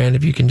 $5,000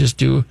 if you can just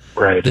do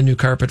the new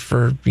carpet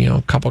for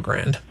a couple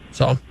grand.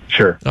 So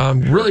sure.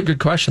 Really good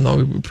question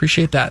though. We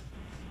appreciate that.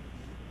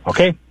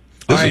 Okay.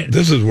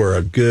 This is where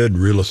a good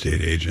real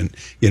estate agent,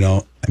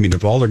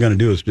 if all they're going to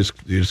do is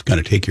just kind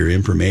of take your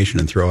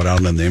information and throw it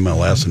out on the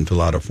MLS and fill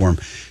out a form,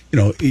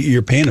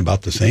 you're paying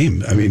about the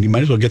same. You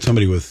might as well get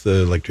somebody with,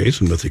 like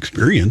Jason, with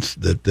experience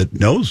that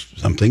knows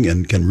something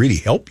and can really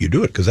help you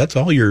do it, because that's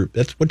what you're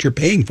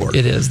paying for.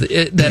 It is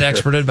that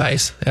expert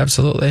advice.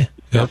 Absolutely.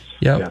 Yep.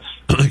 Yes.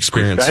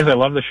 Experience. Guys, I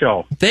love the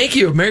show. Thank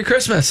you. Merry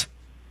Christmas.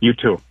 You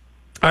too.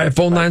 All right.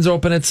 Phone lines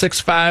open at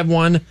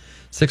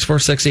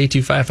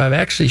 651-646-8255.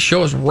 Actually,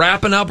 show is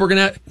wrapping up.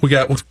 We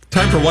got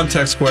time for one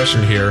text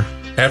question here.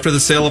 After the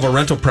sale of a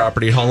rental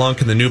property, how long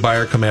can the new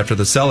buyer come after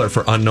the seller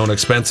for unknown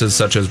expenses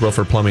such as roof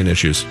or plumbing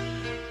issues?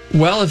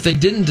 Well, if they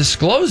didn't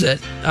disclose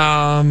it,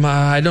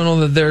 I don't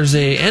know that there's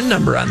a end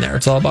number on there.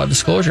 It's all about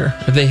disclosure.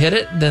 If they hit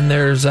it, then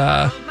there's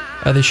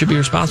they should be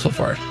responsible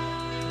for it.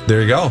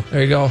 There you go.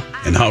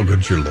 And how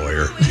good's your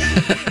lawyer?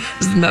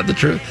 Isn't that the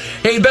truth?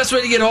 Hey, best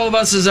way to get a hold of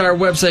us is our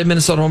website,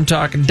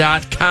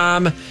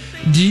 MinnesotaHometalk.com.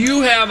 Do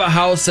you have a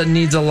house that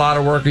needs a lot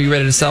of work? Are you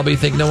ready to sell, but you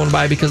think no one will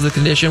buy because of the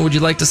condition? Would you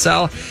like to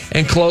sell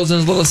and close in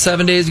as little as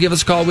 7 days? Give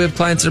us a call. We have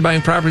clients that are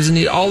buying properties that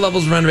need all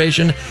levels of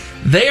renovation.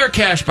 They are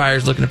cash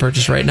buyers looking to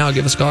purchase right now.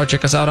 Give us a call or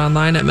check us out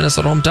online at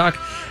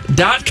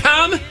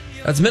MinnesotaHometalk.com.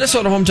 That's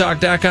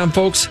MinnesotaHometalk.com,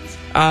 folks.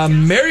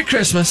 Merry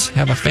Christmas.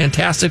 Have a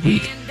fantastic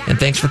week, and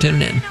thanks for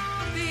tuning in.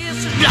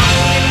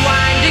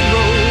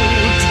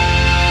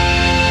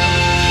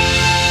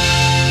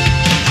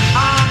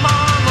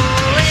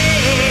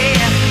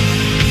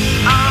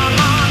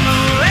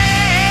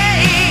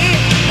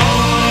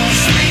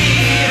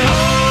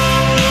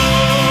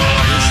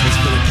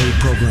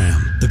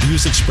 The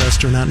views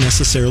expressed are not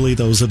necessarily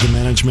those of the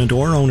management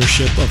or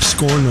ownership of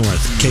Score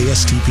North,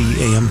 KSTP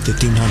AM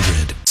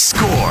 1500.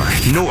 Score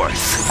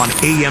North on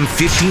AM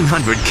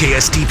 1500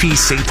 KSTP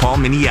St. Paul,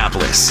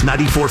 Minneapolis,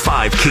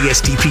 94.5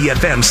 KSTP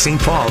FM St.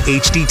 Paul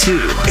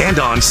HD2, and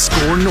on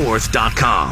scorenorth.com.